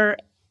 or,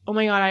 oh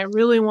my God, I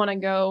really want to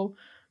go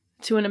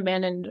to an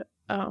abandoned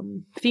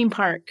theme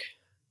park.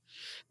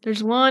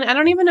 There's one, I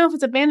don't even know if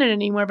it's abandoned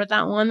anymore, but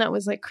that one that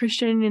was like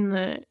Christian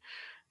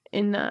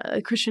in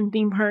the Christian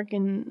theme park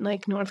in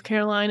like North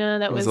Carolina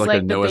that was like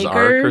a the Noah's Bakers.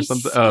 Ark or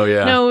something. Oh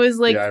yeah. No, it was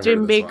like Yeah, I've heard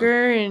Jim of this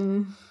Baker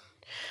and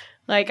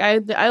like I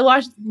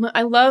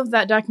love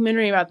that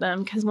documentary about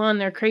them because one,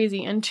 they're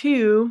crazy, and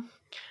two,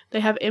 they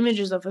have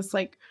images of this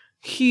like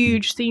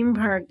huge theme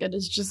park that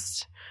is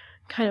just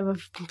kind of a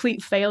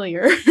complete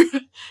failure.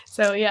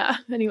 So yeah,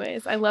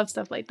 anyways, I love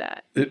stuff like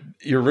that.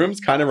 Your rooms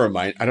kind of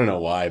remind, I don't know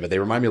why, but they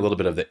remind me a little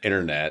bit of the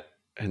internet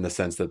in the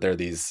sense that they're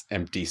these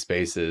empty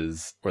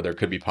spaces where there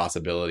could be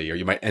possibility, or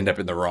you might end up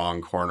in the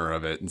wrong corner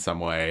of it in some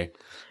way.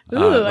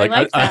 Ooh, I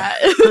like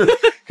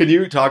that. Can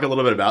you talk a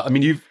little bit about, I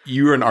mean,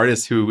 you were an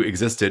artist who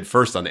existed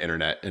first on the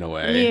internet in a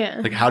way.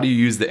 Yeah. Like, how do you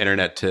use the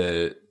internet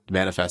to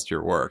manifest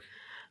your work?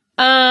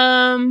 How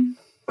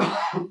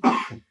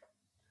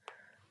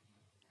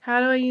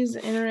do I use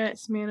the internet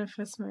to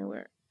manifest my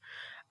work?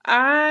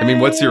 I mean,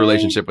 what's your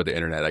relationship with the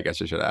internet? I guess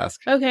I should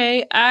ask.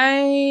 Okay,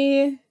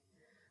 I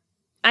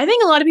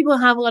think a lot of people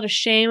have a lot of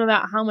shame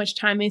about how much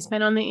time they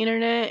spend on the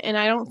internet, and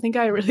I don't think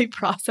I really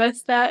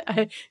process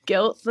that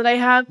guilt that I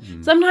have.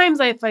 Mm. Sometimes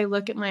if I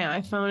look at my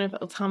iPhone, if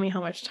it'll tell me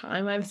how much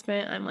time I've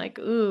spent, I'm like,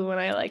 ooh, when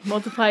I like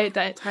multiply it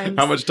that times.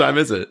 How much time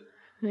is it?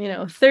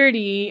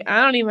 30.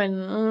 I don't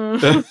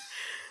even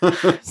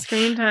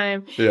screen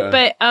time. Yeah.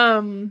 But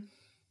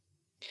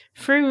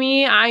for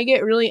me, I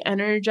get really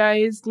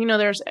energized.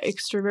 There's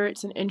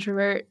extroverts and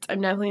introverts. I'm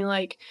definitely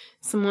like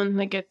someone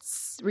that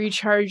gets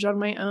recharged on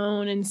my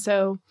own. And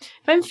so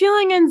if I'm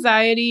feeling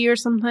anxiety or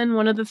something,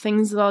 one of the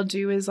things that I'll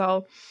do is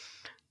I'll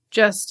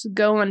just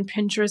go on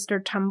Pinterest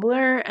or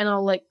Tumblr and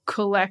I'll like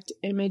collect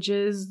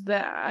images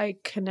that I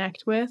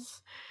connect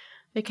with.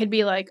 It could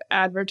be like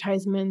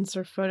advertisements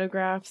or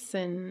photographs,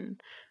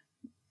 and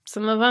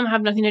some of them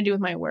have nothing to do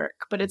with my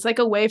work, but it's like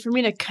a way for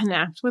me to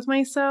connect with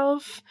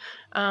myself.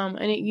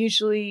 And it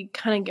usually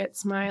kind of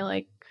gets my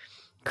like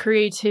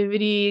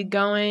creativity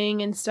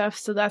going and stuff.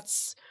 So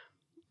that's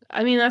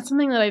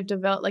something that I've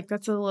developed. Like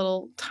that's a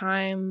little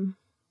time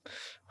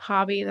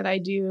hobby that I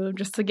do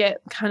just to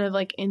get kind of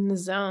like in the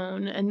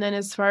zone. And then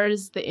as far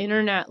as the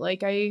internet,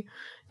 like I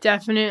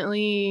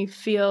definitely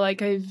feel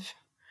like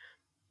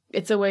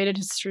it's a way to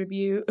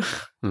distribute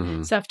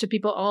stuff to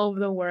people all over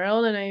the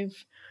world. And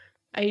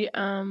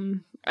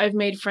I've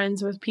made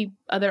friends with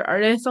other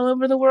artists all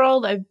over the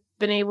world. I've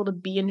been able to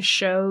be in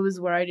shows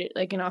where I did,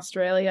 like in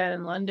Australia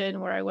and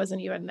London, where I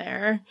wasn't even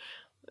there.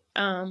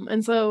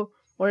 And so,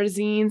 or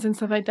zines and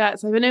stuff like that.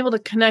 So I've been able to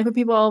connect with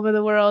people all over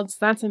the world. So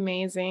that's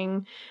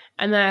amazing.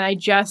 And then I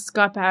just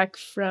got back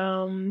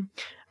from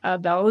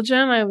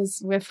Belgium. I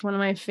was with one of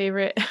my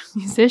favorite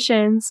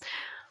musicians.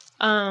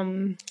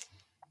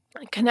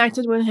 I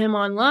connected with him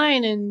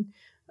online, and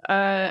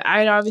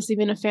I'd obviously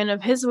been a fan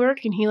of his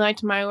work and he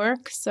liked my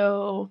work.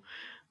 So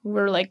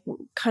we're like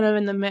kind of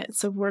in the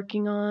midst of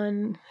working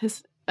on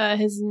his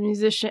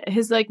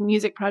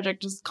music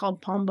project is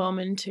called Palm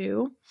Bowman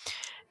 2.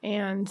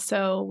 And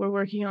so we're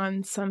working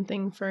on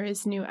something for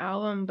his new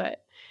album.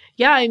 But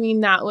yeah, I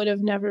mean, that would have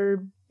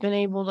never been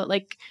able to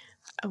like,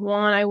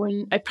 one,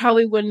 I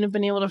probably wouldn't have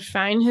been able to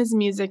find his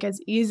music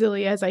as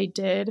easily as I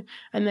did.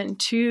 And then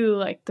two,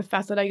 like the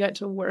fact that I got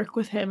to work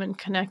with him and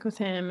connect with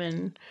him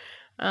and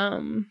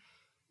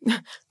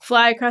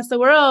fly across the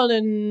world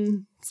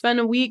and spend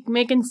a week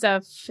making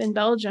stuff in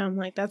Belgium.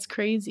 Like, that's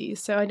crazy.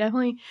 So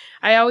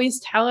I always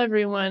tell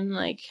everyone,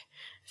 like,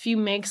 if you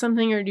make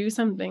something or do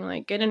something,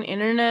 like, get an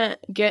internet,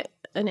 get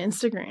an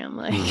Instagram.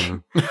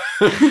 Like,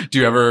 Do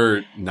you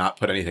ever not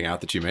put anything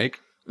out that you make?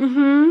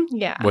 Mm-hmm.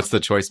 Yeah. What's the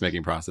choice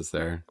making process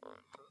there?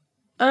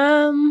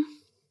 I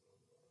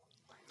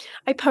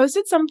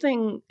posted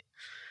something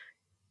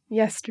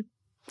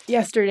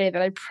yesterday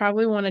that I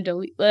probably want to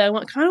delete. I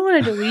kind of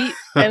want to delete.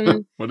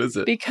 And what is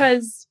it?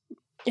 Because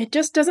it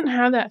just doesn't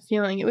have that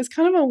feeling. It was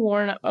kind of a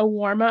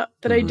warm up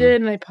that I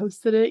did, and I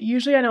posted it.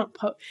 Usually I don't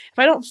if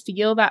I don't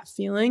feel that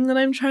feeling that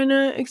I'm trying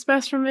to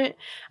express from it,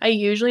 I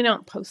usually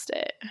don't post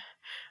it.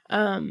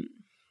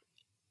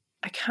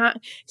 I can't.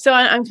 So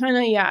I'm kind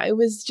of, it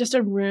was just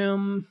a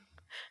room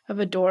of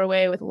a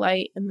doorway with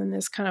light and then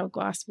this kind of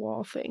glass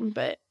wall thing.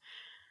 But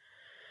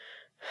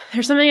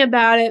there's something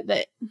about it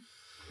that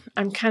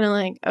I'm kind of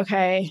like,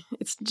 okay,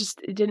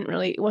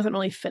 it wasn't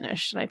really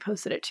finished, and I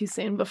posted it too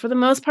soon. But for the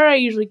most part, I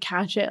usually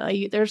catch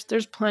it.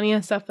 There's plenty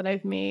of stuff that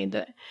I've made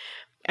that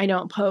I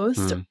don't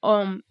post.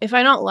 If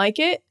I don't like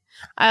it,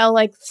 I'll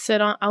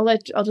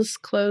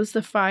just close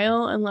the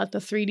file and let the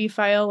 3D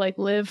file like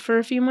live for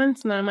a few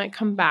months, and then I might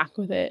come back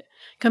to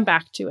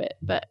it.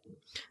 But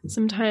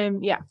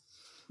sometimes,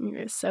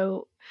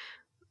 so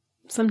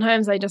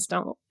sometimes I just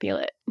don't feel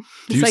it.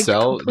 Do you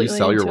sell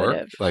your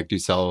work? Like, do you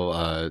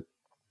sell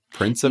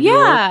prints of your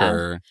work?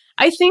 Or?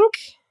 I think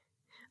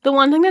The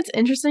one thing that's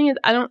interesting is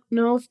I don't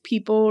know if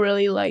people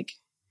really like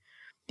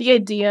the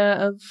idea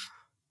of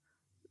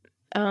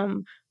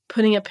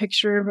putting a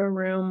picture of a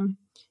room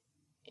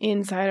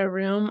inside a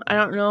room. I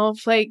don't know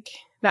if like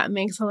that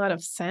makes a lot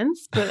of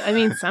sense, but I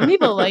mean, some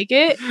people like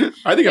it.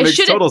 I think it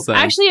makes total sense.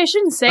 Actually, I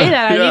shouldn't say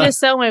that. Yeah. I need to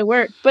sell my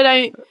work, but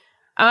I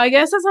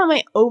guess that's not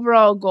my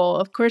overall goal.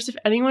 Of course, if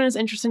anyone is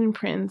interested in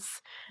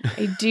prints,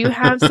 I do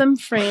have some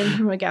frames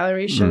from a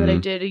gallery show that I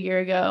did a year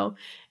ago,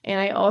 and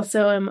I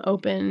also am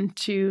open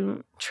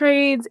to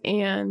trades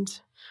and,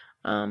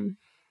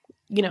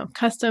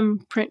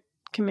 custom print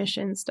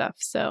commission stuff.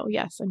 So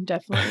yes, I'm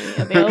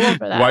definitely available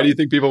for that. Why do you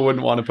think people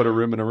wouldn't want to put a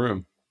room in a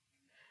room?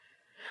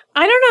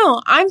 I don't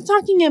know. I'm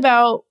talking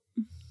about,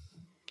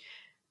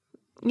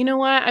 you know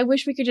what? I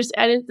wish we could just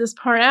edit this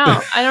part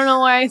out. I don't know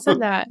why I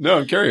said that. No,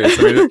 I'm curious.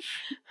 I mean,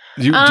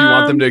 do you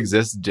want them to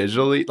exist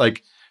digitally?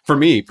 Like for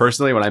me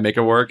personally, when I make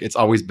a work, it's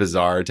always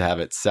bizarre to have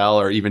it sell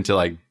or even to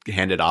like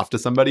hand it off to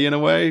somebody in a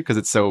way because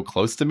it's so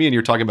close to me. And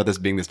you're talking about this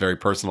being this very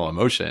personal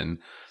emotion.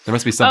 There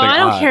must be something. I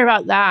don't care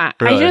about that.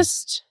 Really?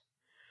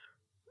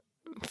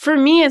 For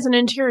me as an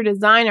interior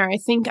designer, I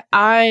think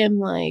I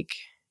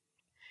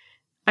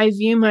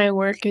view my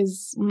work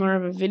as more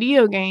of a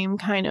video game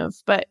kind of,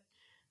 but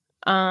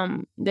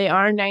they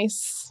are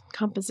nice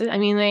composites. I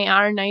mean, they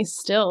are nice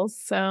stills.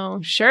 So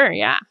sure,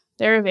 yeah,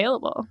 they're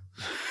available.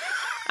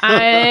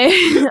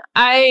 I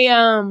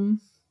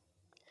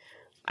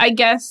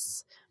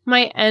guess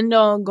my end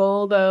all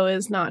goal though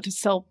is not to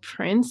sell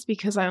prints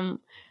because I'm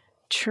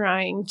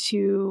trying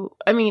to.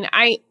 I mean,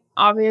 I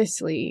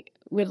obviously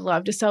would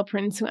love to sell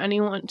prints to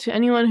anyone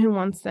who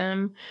wants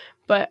them,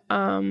 but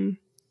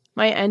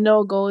my end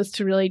all goal is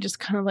to really just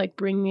kind of like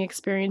bring the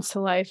experience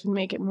to life and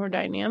make it more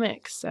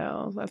dynamic.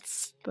 So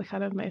that's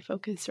kind of my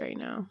focus right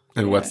now.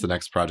 And what's the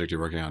next project you're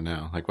working on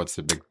now? Like, what's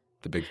the big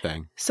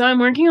thing? So I'm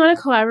working on a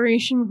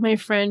collaboration with my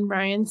friend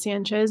Brian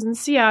Sanchez in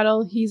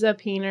Seattle. He's a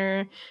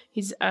painter.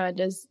 He's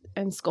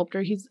and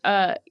sculptor. He's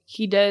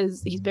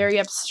very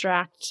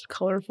abstract,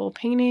 colorful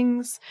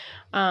paintings.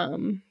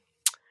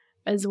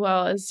 As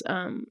well as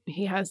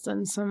he has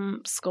done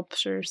some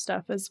sculpture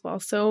stuff as well.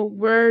 So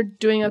we're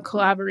doing a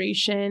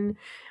collaboration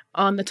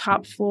on the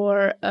top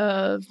floor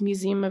of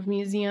Museum of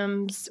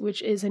Museums,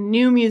 which is a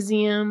new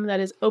museum that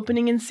is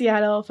opening in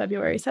Seattle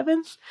February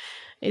 7th.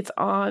 It's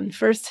on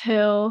First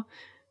Hill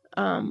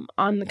on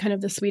the kind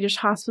of the Swedish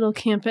Hospital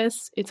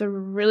campus. It's a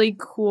really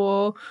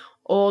cool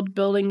old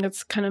building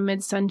that's kind of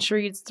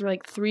mid-century. It's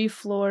like 3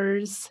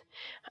 floors.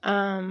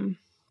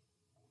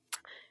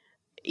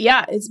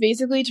 Yeah, it's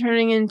basically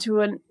turning into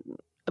a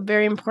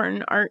very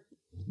important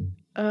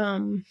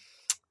an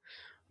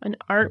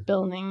art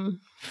building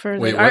for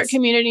the art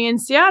community in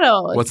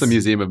Seattle. What's the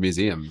Museum of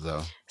Museums,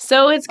 though?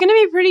 So it's going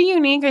to be pretty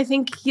unique. I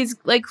think he's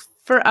like,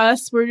 for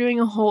us, we're doing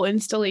a whole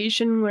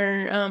installation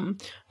where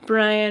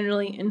Brian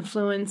really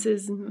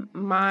influences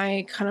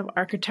my kind of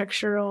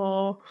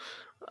architectural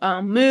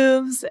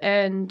moves,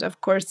 and of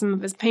course some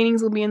of his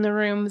paintings will be in the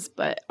rooms,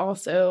 but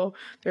also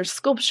there's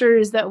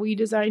sculptures that we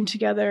designed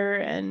together,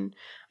 and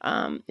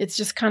it's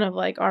just kind of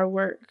like our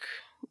work,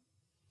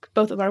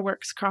 both of our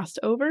works crossed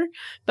over.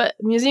 But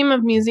Museum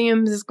of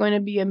Museums is going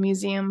to be a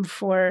museum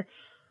for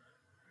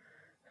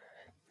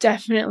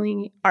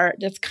definitely art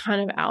that's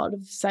kind of out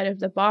of sight of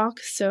the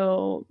box.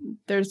 So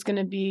there's going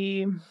to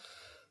be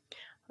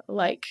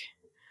like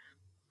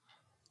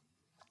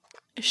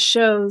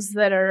shows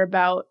that are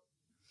about,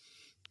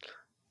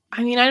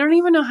 I mean, I don't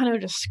even know how to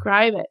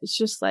describe it. It's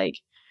just like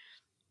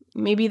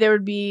maybe there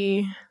would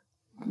be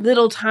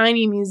little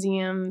tiny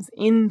museums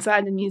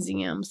inside the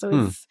museum. So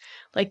it's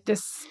like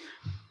this,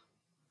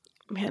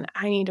 man,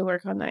 I need to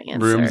work on that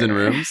answer. Rooms and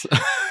rooms?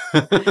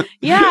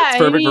 Yeah. It's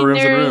perfect for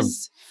rooms and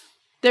rooms.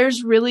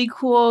 There's really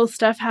cool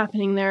stuff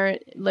happening there,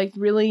 like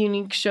really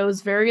unique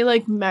shows, very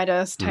like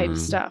meta type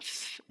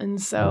stuff.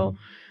 And so,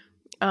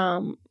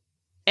 and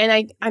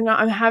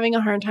I'm having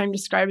a hard time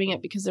describing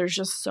it because there's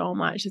just so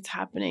much that's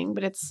happening,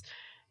 but it's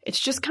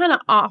just kind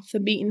of off the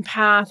beaten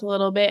path a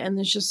little bit. And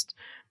there's just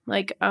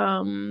like,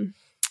 there's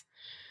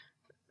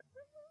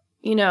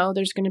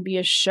going to be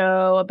a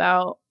show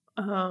about,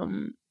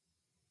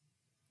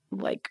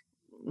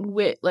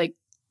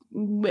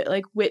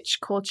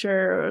 witch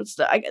culture. Or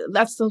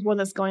that's the one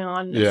that's going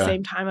on at the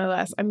same time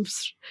as us.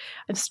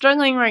 I'm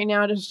struggling right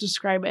now to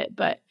describe it,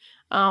 but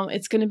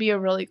it's going to be a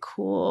really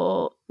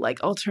cool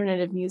like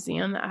alternative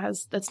museum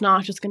that's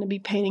not just going to be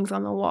paintings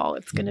on the wall.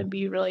 It's going to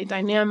be really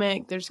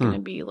dynamic. There's going to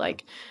be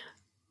like,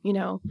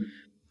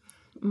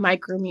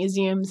 micro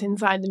museums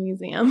inside the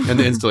museum. And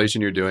the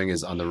installation you're doing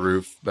is on the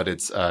roof, but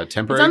it's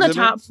temporary. It's on the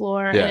top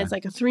floor, and it's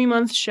like a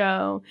 3-month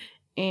show,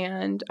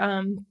 and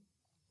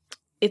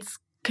it's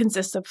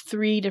consists of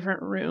 3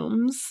 different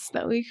rooms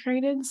that we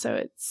created. So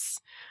it's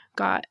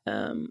got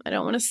I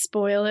don't want to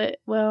spoil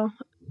it. Well,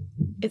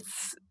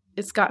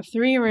 it's got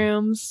 3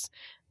 rooms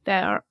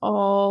that are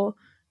all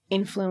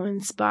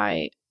influenced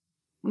by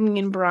me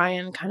and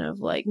Brian kind of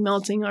like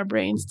melting our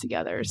brains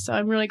together. So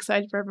I'm really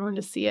excited for everyone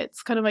to see it.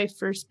 It's kind of my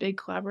first big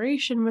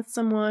collaboration with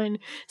someone.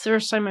 It's the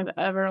first time I've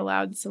ever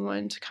allowed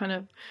someone to kind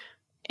of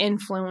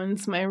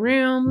influence my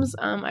rooms.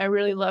 I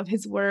really love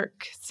his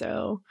work.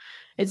 So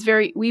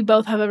we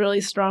both have a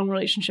really strong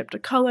relationship to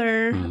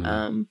color.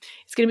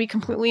 It's going to be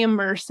completely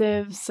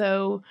immersive.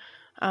 So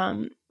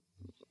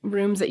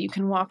rooms that you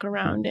can walk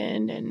around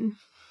in, and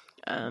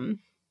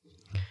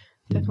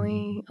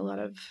definitely a lot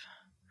of,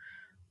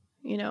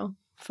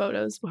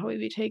 photos will probably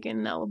be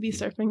taken that will be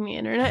surfing the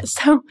internet.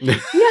 So yeah.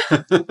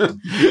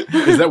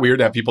 Is that weird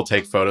to have people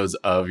take photos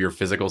of your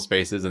physical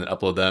spaces and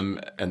upload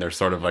them, and they're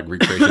sort of like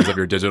recreations of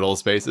your digital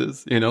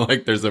spaces?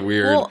 Like there's a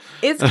weird... Well,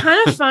 it's kind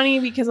of funny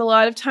because a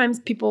lot of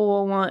times people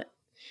will want,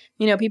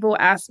 people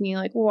will ask me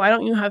like, well, why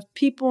don't you have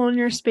people in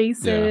your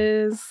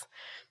spaces?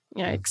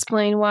 I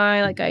explain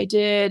why, like I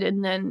did.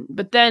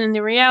 But then in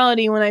the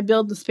reality, when I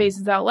build the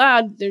spaces out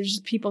loud, there's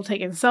just people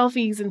taking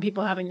selfies and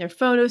people having their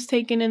photos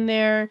taken in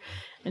there,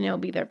 and it'll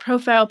be their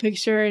profile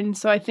picture. And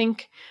so I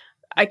think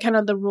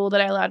the rule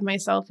that I allowed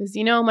myself is,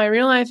 my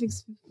real life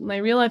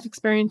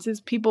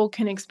experiences, people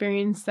can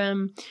experience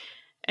them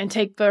and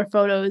take their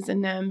photos in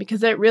them,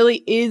 because it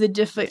really is a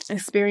different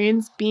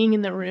experience being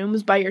in the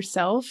rooms by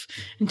yourself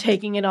and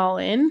taking it all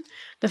in.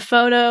 The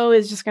photo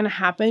is just going to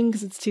happen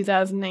because it's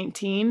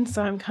 2019,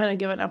 so I'm kind of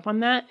giving up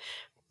on that.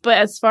 But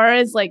as far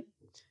as like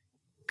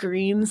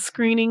green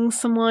screening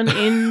someone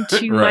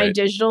into right. my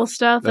digital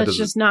stuff, that's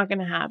just not going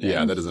to happen.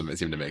 Yeah, that doesn't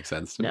seem to make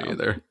sense to me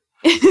either.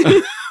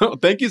 Well,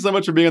 thank you so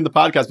much for being on the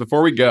podcast.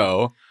 Before we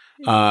go,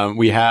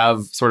 we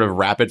have sort of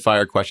rapid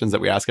fire questions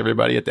that we ask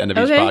everybody at the end of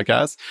each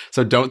podcast.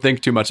 So don't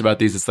think too much about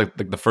these. It's like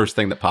the first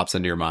thing that pops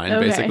into your mind,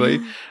 basically.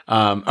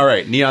 All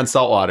right. Neon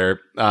Saltwater.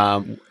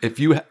 If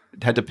you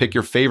had to pick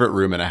your favorite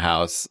room in a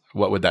house,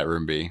 what would that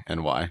room be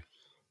and why?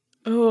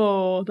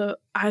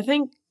 I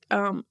think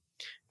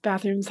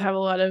bathrooms have a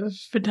lot of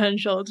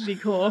potential to be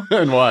cool.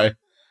 And why?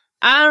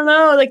 I don't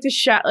know, like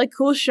like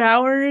cool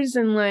showers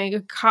and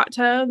like hot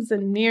tubs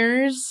and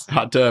mirrors.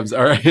 Hot tubs,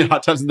 all right.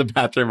 Hot tubs in the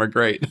bathroom are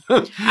great.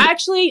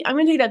 Actually, I'm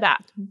gonna take that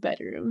back.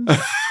 Bedrooms.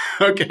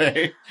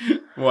 Okay.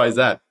 Why is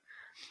that?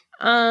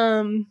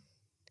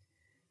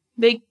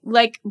 They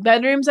like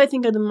bedrooms. I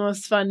think are the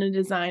most fun to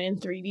design in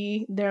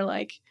 3D. They're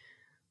like,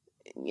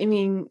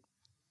 you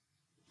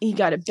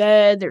got a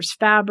bed. There's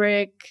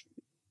fabric.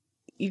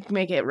 You can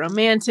make it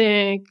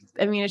romantic.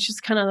 It's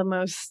just kind of the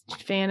most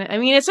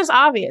it's just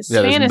obvious.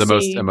 Yeah, fantasy. The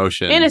most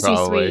emotion. Fantasy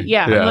probably. suite.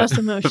 Yeah, the most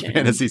emotion.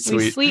 Fantasy suite.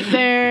 We sleep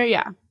there.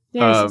 Yeah.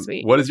 Fantasy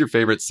suite. What is your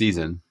favorite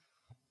season?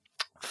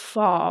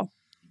 Fall.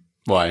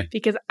 Why?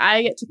 Because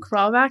I get to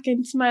crawl back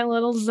into my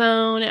little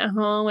zone at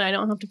home, and I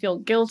don't have to feel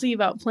guilty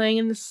about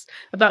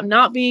about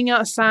not being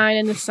outside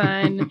in the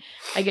sun.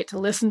 I get to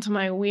listen to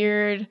my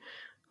weird,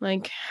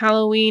 like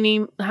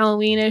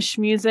Halloweenish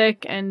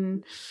music,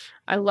 and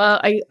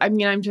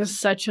I'm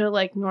just such a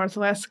like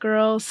Northwest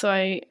girl, so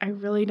I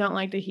really don't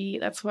like the heat.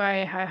 That's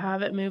why I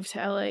haven't moved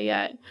to LA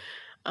yet.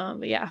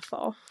 But yeah,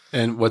 fall.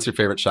 And what's your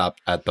favorite shop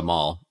at the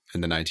mall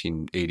in the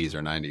 1980s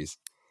or 90s?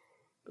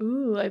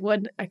 Ooh, like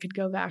what I could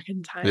go back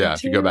in time. Yeah,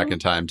 if you go back in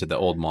time to the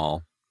old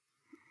mall.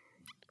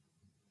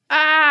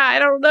 I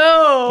don't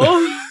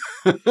know.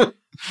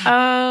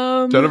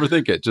 Don't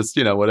overthink it. Just,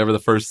 whatever the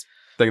first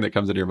thing that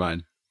comes into your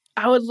mind.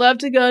 I would love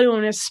to go to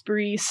an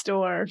Esprit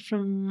store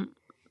from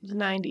the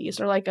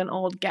 90s or like an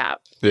old Gap.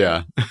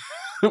 Yeah.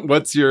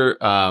 What's your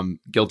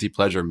guilty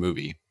pleasure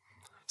movie?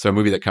 So a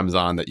movie that comes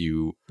on that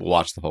you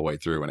watch the whole way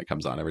through when it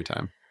comes on every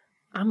time.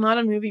 I'm not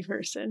a movie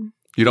person.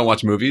 You don't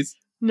watch movies?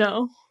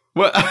 No.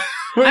 What?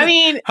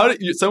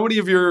 So many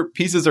of your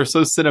pieces are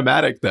so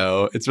cinematic,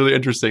 though. It's really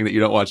interesting that you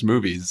don't watch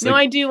movies. No,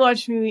 I do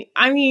watch movies.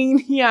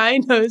 Yeah, I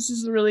know.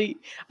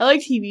 I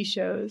like TV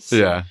shows.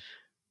 Yeah.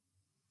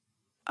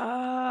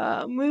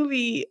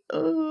 Movie.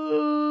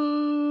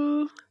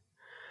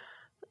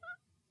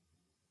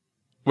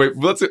 Wait,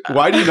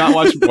 why do you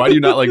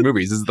not like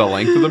movies? Is it the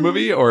length of the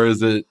movie, or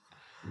is it?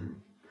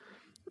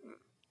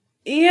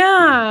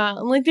 Yeah,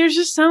 like there's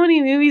just so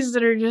many movies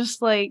that are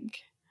just like,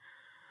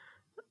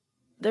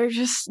 they're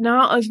just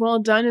not as well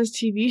done as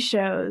TV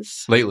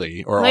shows.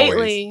 Lately.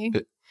 Always?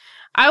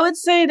 I would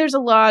say there's a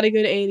lot of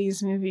good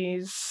 80s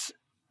movies.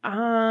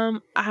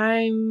 I'm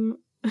the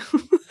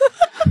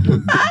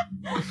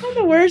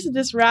worst at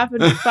this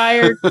rapid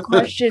fire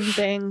question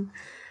thing.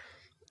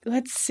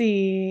 Let's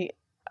see.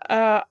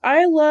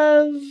 I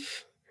love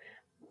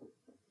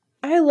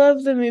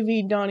the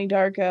movie Donnie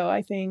Darko,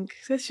 I think.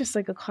 That's just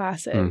like a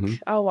classic. Mm-hmm.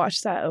 I'll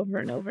watch that over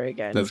and over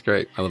again. That's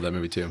great. I love that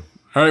movie too.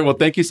 All right. Well,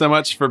 thank you so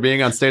much for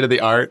being on State of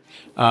the Art.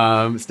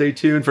 Stay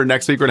tuned for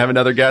next week. We're going to have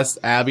another guest.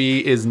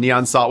 Abby is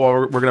Neon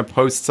Saltwater. We're going to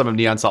post some of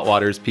Neon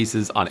Saltwater's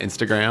pieces on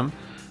Instagram.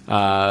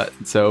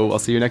 So I'll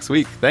see you next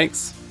week.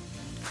 Thanks.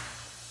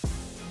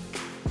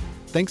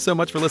 Thanks so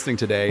much for listening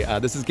today.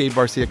 This is Gabe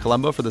Garcia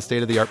Colombo for the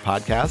State of the Art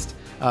podcast.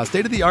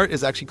 State of the Art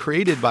is actually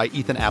created by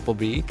Ethan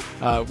Appleby.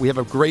 We have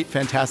a great,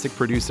 fantastic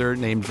producer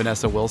named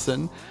Vanessa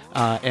Wilson.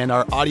 And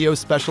our audio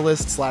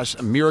specialist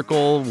 /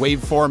 miracle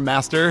waveform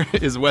master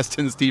is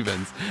Weston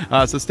Stevens.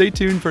 So stay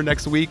tuned for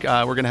next week.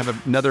 We're going to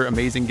have another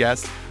amazing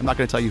guest. I'm not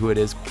going to tell you who it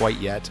is quite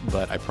yet,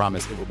 but I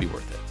promise it will be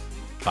worth it.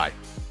 Bye.